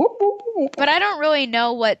Zoidberg. Whoop, whoop, whoop. But I don't really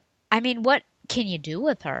know what can you do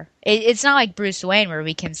with her? It's not like Bruce Wayne where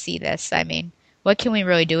we can see this. I mean, what can we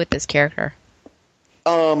really do with this character?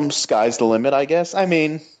 Sky's the limit, I guess. I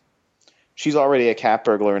mean, she's already a cat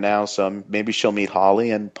burglar now, so maybe she'll meet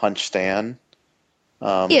Holly and punch Stan.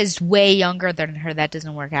 He is way younger than her. That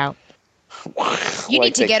doesn't work out. You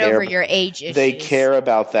need to get over your age issues. They care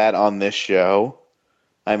about that on this show.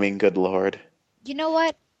 I mean, good Lord. You know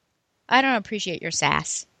what? I don't appreciate your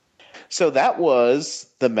sass. So that was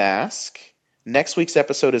The Mask. Next week's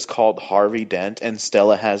episode is called Harvey Dent, and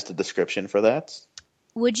Stella has the description for that.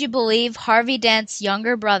 Would you believe Harvey Dent's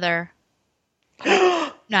younger brother?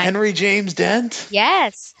 Henry James Dent?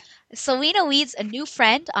 Yes. Selena leads a new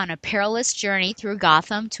friend on a perilous journey through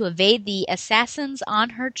Gotham to evade the assassins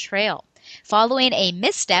on her trail. Following a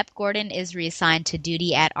misstep, Gordon is reassigned to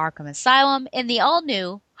duty at Arkham Asylum in the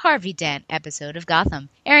all-new Harvey Dent episode of Gotham,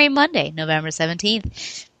 airing Monday, November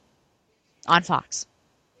 17th on Fox.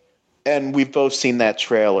 And we've both seen that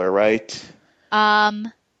trailer, right?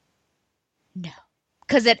 No.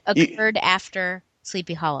 Because it occurred after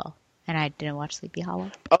Sleepy Hollow, and I didn't watch Sleepy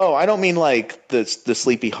Hollow. Oh, I don't mean like the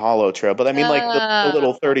Sleepy Hollow trailer, but I mean like the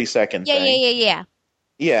little 30-second thing. Yeah.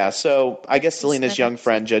 Yeah, so I guess Selena's young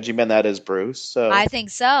friend, judging by that, is Bruce. So I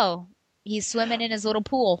think so. He's swimming in his little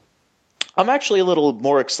pool. I'm actually a little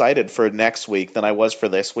more excited for next week than I was for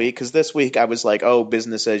this week, because this week I was like, oh,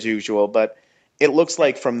 business as usual. But it looks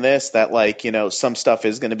like from this that, like, you know, some stuff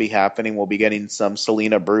is going to be happening. We'll be getting some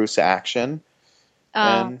Selena Bruce action.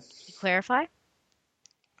 Clarify?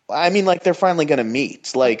 I mean, like, they're finally going to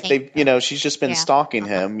meet. Like, she's just been stalking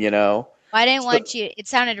him, you know. I didn't want you. It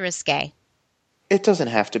sounded risque. It doesn't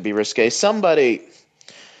have to be risque. Somebody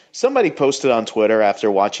posted on Twitter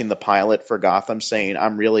after watching the pilot for Gotham saying,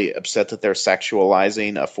 I'm really upset that they're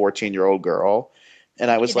sexualizing a 14-year-old girl.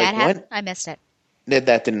 And I was like, what? I missed it.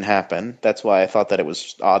 That didn't happen. That's why I thought that it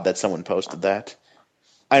was odd that someone posted that.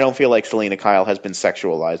 I don't feel like Selena Kyle has been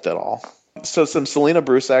sexualized at all. So some Selena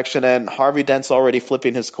Bruce action, and Harvey Dent's already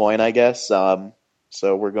flipping his coin, I guess. So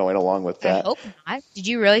we're going along with that. I hope not. Did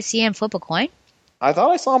you really see him flip a coin? I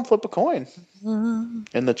thought I saw him flip a coin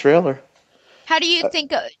in the trailer. How do you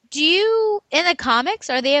think? In the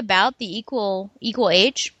comics, are they about the equal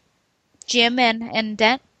age? Jim and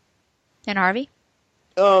Dent and Harvey?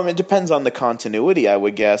 It depends on the continuity, I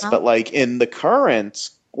would guess. But like in the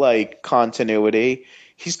current continuity,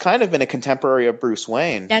 he's kind of been a contemporary of Bruce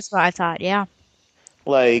Wayne. That's what I thought. Yeah.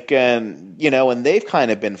 Like, and they've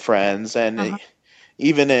kind of been friends, and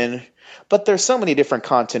but there's so many different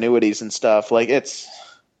continuities and stuff. Like,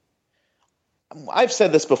 I've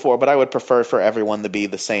said this before, but I would prefer for everyone to be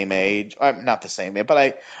the same age. Not the same age,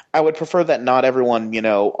 but I would prefer that not everyone,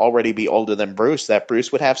 already be older than Bruce, that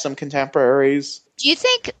Bruce would have some contemporaries. Do you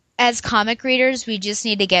think as comic readers, we just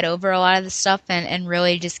need to get over a lot of this stuff and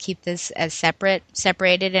really just keep this as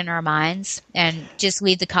separated in our minds, and just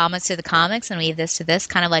leave the comics to the comics and leave this to this,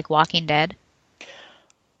 kind of like Walking Dead?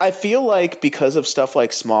 I feel like because of stuff like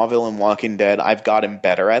Smallville and Walking Dead, I've gotten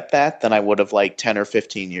better at that than I would have like 10 or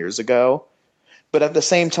 15 years ago. But at the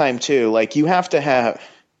same time, too, like, you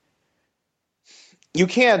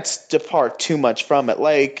can't depart too much from it.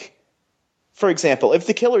 Like, for example, if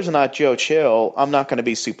the killer's not Joe Chill, I'm not going to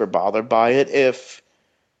be super bothered by it. If,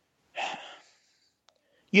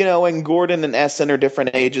 and Gordon and Essen are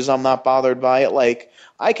different ages, I'm not bothered by it. Like,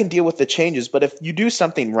 I can deal with the changes, but if you do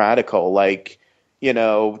something radical, like,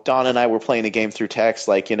 Don and I were playing a game through text,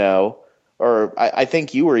 like, or I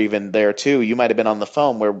think you were even there too. You might have been on the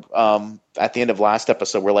phone where at the end of last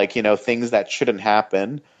episode, we're like, things that shouldn't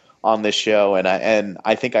happen on this show. And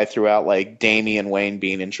I think I threw out like Damian Wayne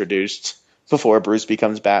being introduced before Bruce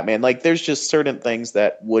becomes Batman. Like, there's just certain things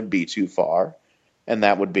that would be too far. And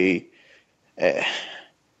that would be the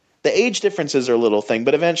age differences are a little thing,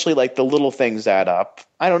 but eventually, like, the little things add up.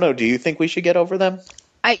 I don't know. Do you think we should get over them?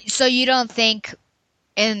 So you don't think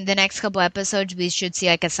in the next couple episodes we should see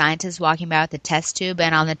like a scientist walking by with a test tube,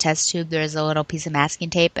 and on the test tube there's a little piece of masking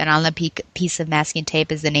tape, and on the piece of masking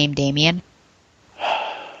tape is the name Damien?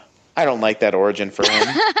 I don't like that origin for him.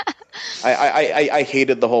 I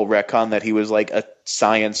hated the whole retcon that he was like a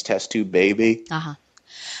science test tube baby.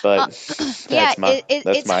 But Yeah, that's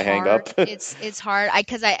it's my hang hard. up. It's hard.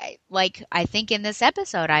 Because I think in this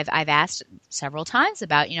episode I've asked several times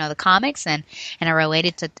about the comics and I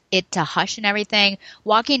related to Hush and everything.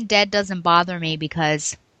 Walking Dead doesn't bother me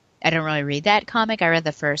because I don't really read that comic. I read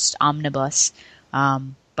the first omnibus,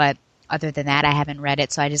 but other than that, I haven't read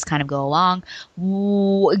it, so I just kind of go along.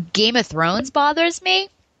 Game of Thrones bothers me,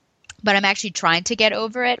 but I'm actually trying to get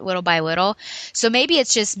over it little by little. So maybe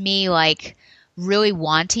it's just me really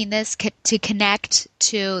wanting this to connect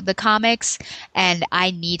to the comics, and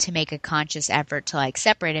I need to make a conscious effort to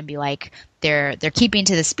separate and be they're keeping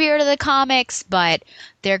to the spirit of the comics, but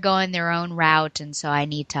they're going their own route, and so I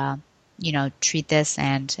need to treat this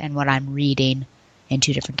and what I'm reading in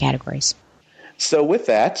two different categories. So with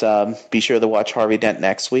that, be sure to watch Harvey Dent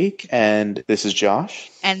next week. And this is Josh.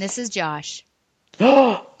 And this is Josh.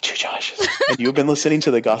 Oh, two Joshes. And you've been listening to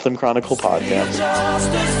the Gotham Chronicle podcast.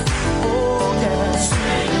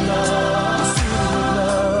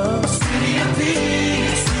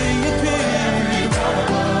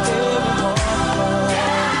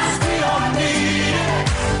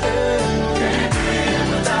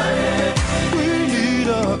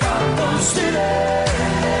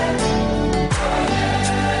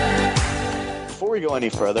 Before we go any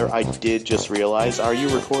further, I did just realize, are you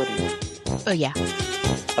recording? Oh, yeah.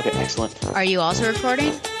 Okay, excellent. Are you also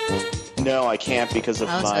recording? No, I can't because of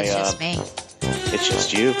so my... it's just me. It's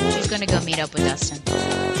just you. She's going to go meet up with Dustin.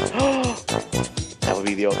 That would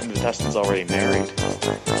be Dustin's already married.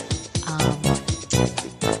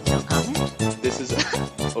 No comment? This is...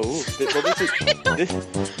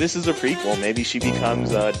 this is a prequel. Maybe she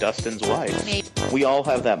becomes Dustin's wife. Maybe. We all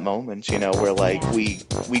have that moment, where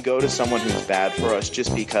we go to someone who's bad for us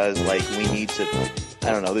just because we need to.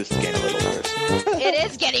 I don't know. This is getting a little personal. It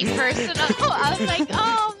is getting personal. I was like,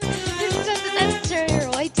 this doesn't necessarily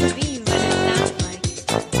relate to me, but it sounds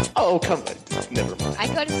like. Oh, come on. Never mind. I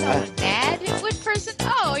go to someone bad with person.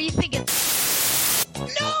 Oh, you think it's.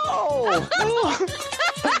 No!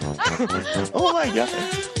 Oh my god.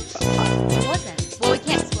 It wasn't. Well, we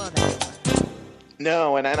can't spoil that.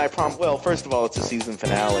 No, and I well, first of all, it's a season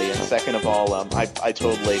finale, and second of all, I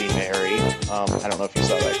told Lady Mary, I don't know if you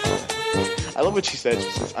saw that comment. I love what she said.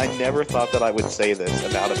 She says, I never thought that I would say this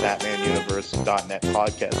about a BatmanUniverse.net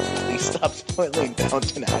podcast. Please stop spoiling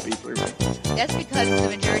Downton Abbey for me. That's because the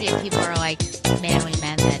majority of people are manly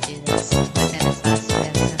men that do this. But then it's us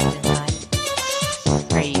that's sensitive.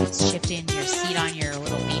 Are you shifting your seat on your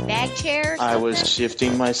little beanbag chair? I was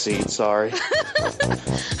shifting my seat, sorry.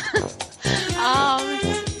 Oh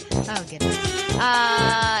goodness.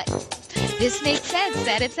 This makes sense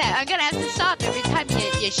that it's that. I'm gonna have to stop every time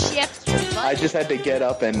you shift your butt. I just had to get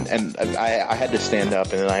up and I had to stand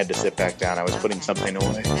up and then I had to sit back down. I was putting something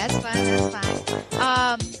away. That's fine.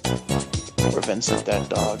 Or Vincent, that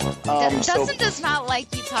dog. Dustin does not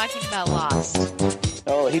like you talking about Lost.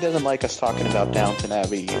 Oh, he doesn't like us talking about Downton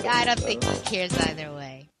Abbey either. I don't think he cares either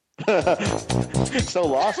way. So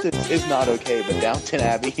Lost is not okay, but Downton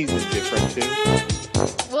Abbey he's indifferent to.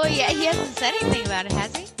 Well, yeah, he hasn't said anything about it,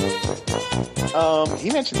 has he? He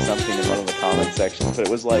mentioned something in one of the comment sections, but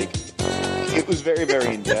it was it was very,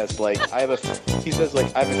 very in jest. He says I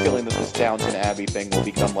have a feeling that this Downton Abbey thing will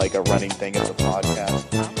become a running thing as a podcast.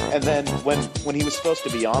 And then when he was supposed to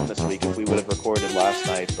be on this week, if we would have recorded last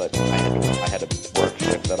night, but I had a work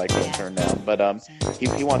shift that I couldn't turn down. But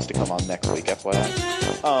he wants to come on next week,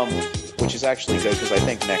 FYI. Which is actually good because I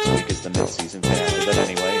think next week is the mid-season finale. But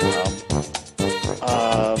anyway,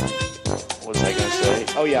 what was I gonna say?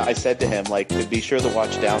 Oh yeah, I said to him to be sure to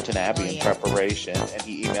watch Downton Abbey in preparation, and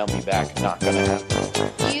he emailed me back, not gonna happen.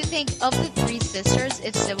 Do you think of the three sisters,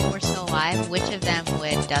 if Sybil were still alive, which of them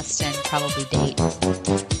would Dustin probably date?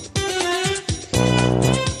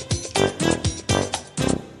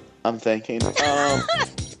 I'm thinking.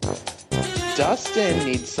 Dustin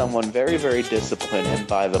needs someone very, very disciplined and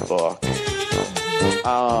by the book.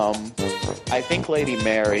 I think Lady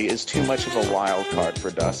Mary is too much of a wild card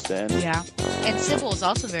for Dustin. Yeah. And Sybil is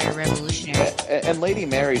also very revolutionary. And Lady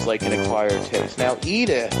Mary's an acquired taste. Now,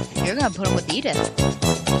 Edith... You're going to put him with Edith.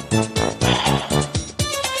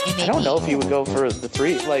 I don't know if he would go for the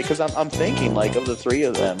three, because I'm thinking, of the three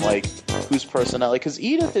of them, whose personality... Because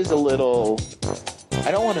Edith is a little...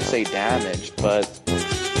 I don't want to say damaged, but...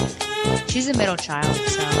 She's a middle child,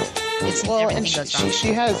 so it seems everything goes wrong.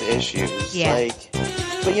 She has issues. Yeah.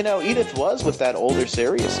 But Edith was with that older,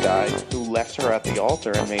 serious guy who left her at the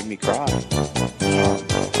altar and made me cry.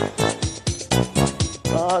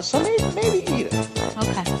 So maybe Edith.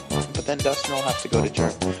 Okay. But then Dustin will have to go to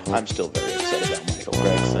Germany. I'm still very upset about Michael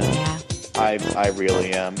Gregson. Yeah. I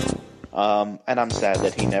really am. And I'm sad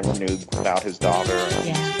that he never knew about his daughter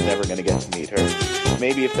and he's never going to get to meet her.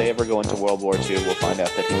 Maybe if they ever go into World War II, we'll find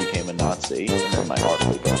out that he became a Nazi, and then my heart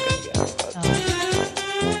will be broken again. But...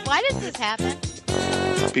 Why does this happen?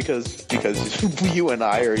 Because you and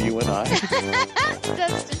I are you and I.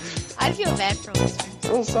 I feel bad for listeners.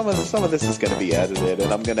 Well, some of this is going to be edited,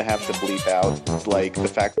 and I'm going to have to bleep out like the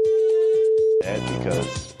fact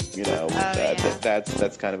because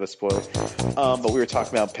that's kind of a spoiler. But we were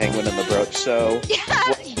talking about Penguin and the Brooch, so yes,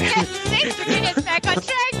 thanks for getting us back on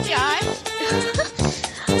track, Josh.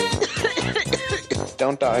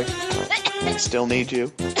 Don't die. Still need you.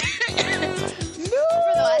 For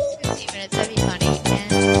the last 15 minutes, that'd be funny.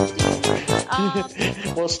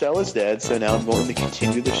 And, well, Stella's dead, so now I'm going to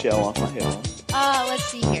continue the show on my own. Let's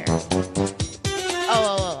see here.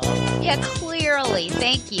 Yeah, clearly.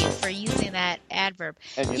 Thank you for using that adverb.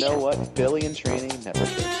 And you know what? Billy and Trini never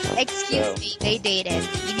kissed. Excuse me, they dated.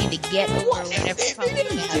 You need to get over whatever problem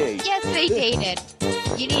you have. Yes, they dated.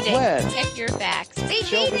 You need to check your facts. They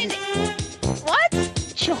dated. What?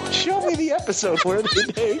 Show me the episode where they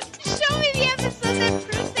date. Show me the episode that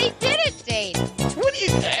proves they didn't date. What do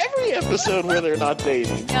you? Every episode where they're not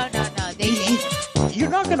dating. No, they dated. You're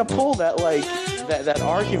not gonna pull that that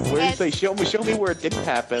argument where you say show me where it didn't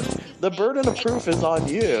happen. The burden of proof is on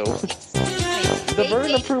you. The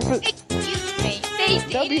burden of proof is. Excuse me. They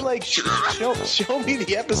dated. That'd be like show me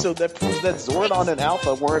the episode that proves that Zordon and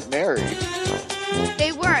Alpha weren't married.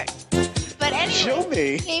 They weren't. But anyway, show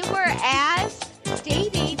me. They were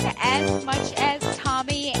dating as much as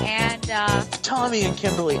Tommy and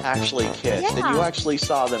Kimberly actually kissed, and you actually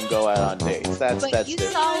saw them go out on dates. That's you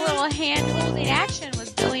different. saw a little hand-holding action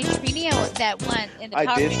with Billy and Trini that went in the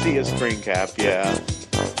I did see a screen cap, yeah.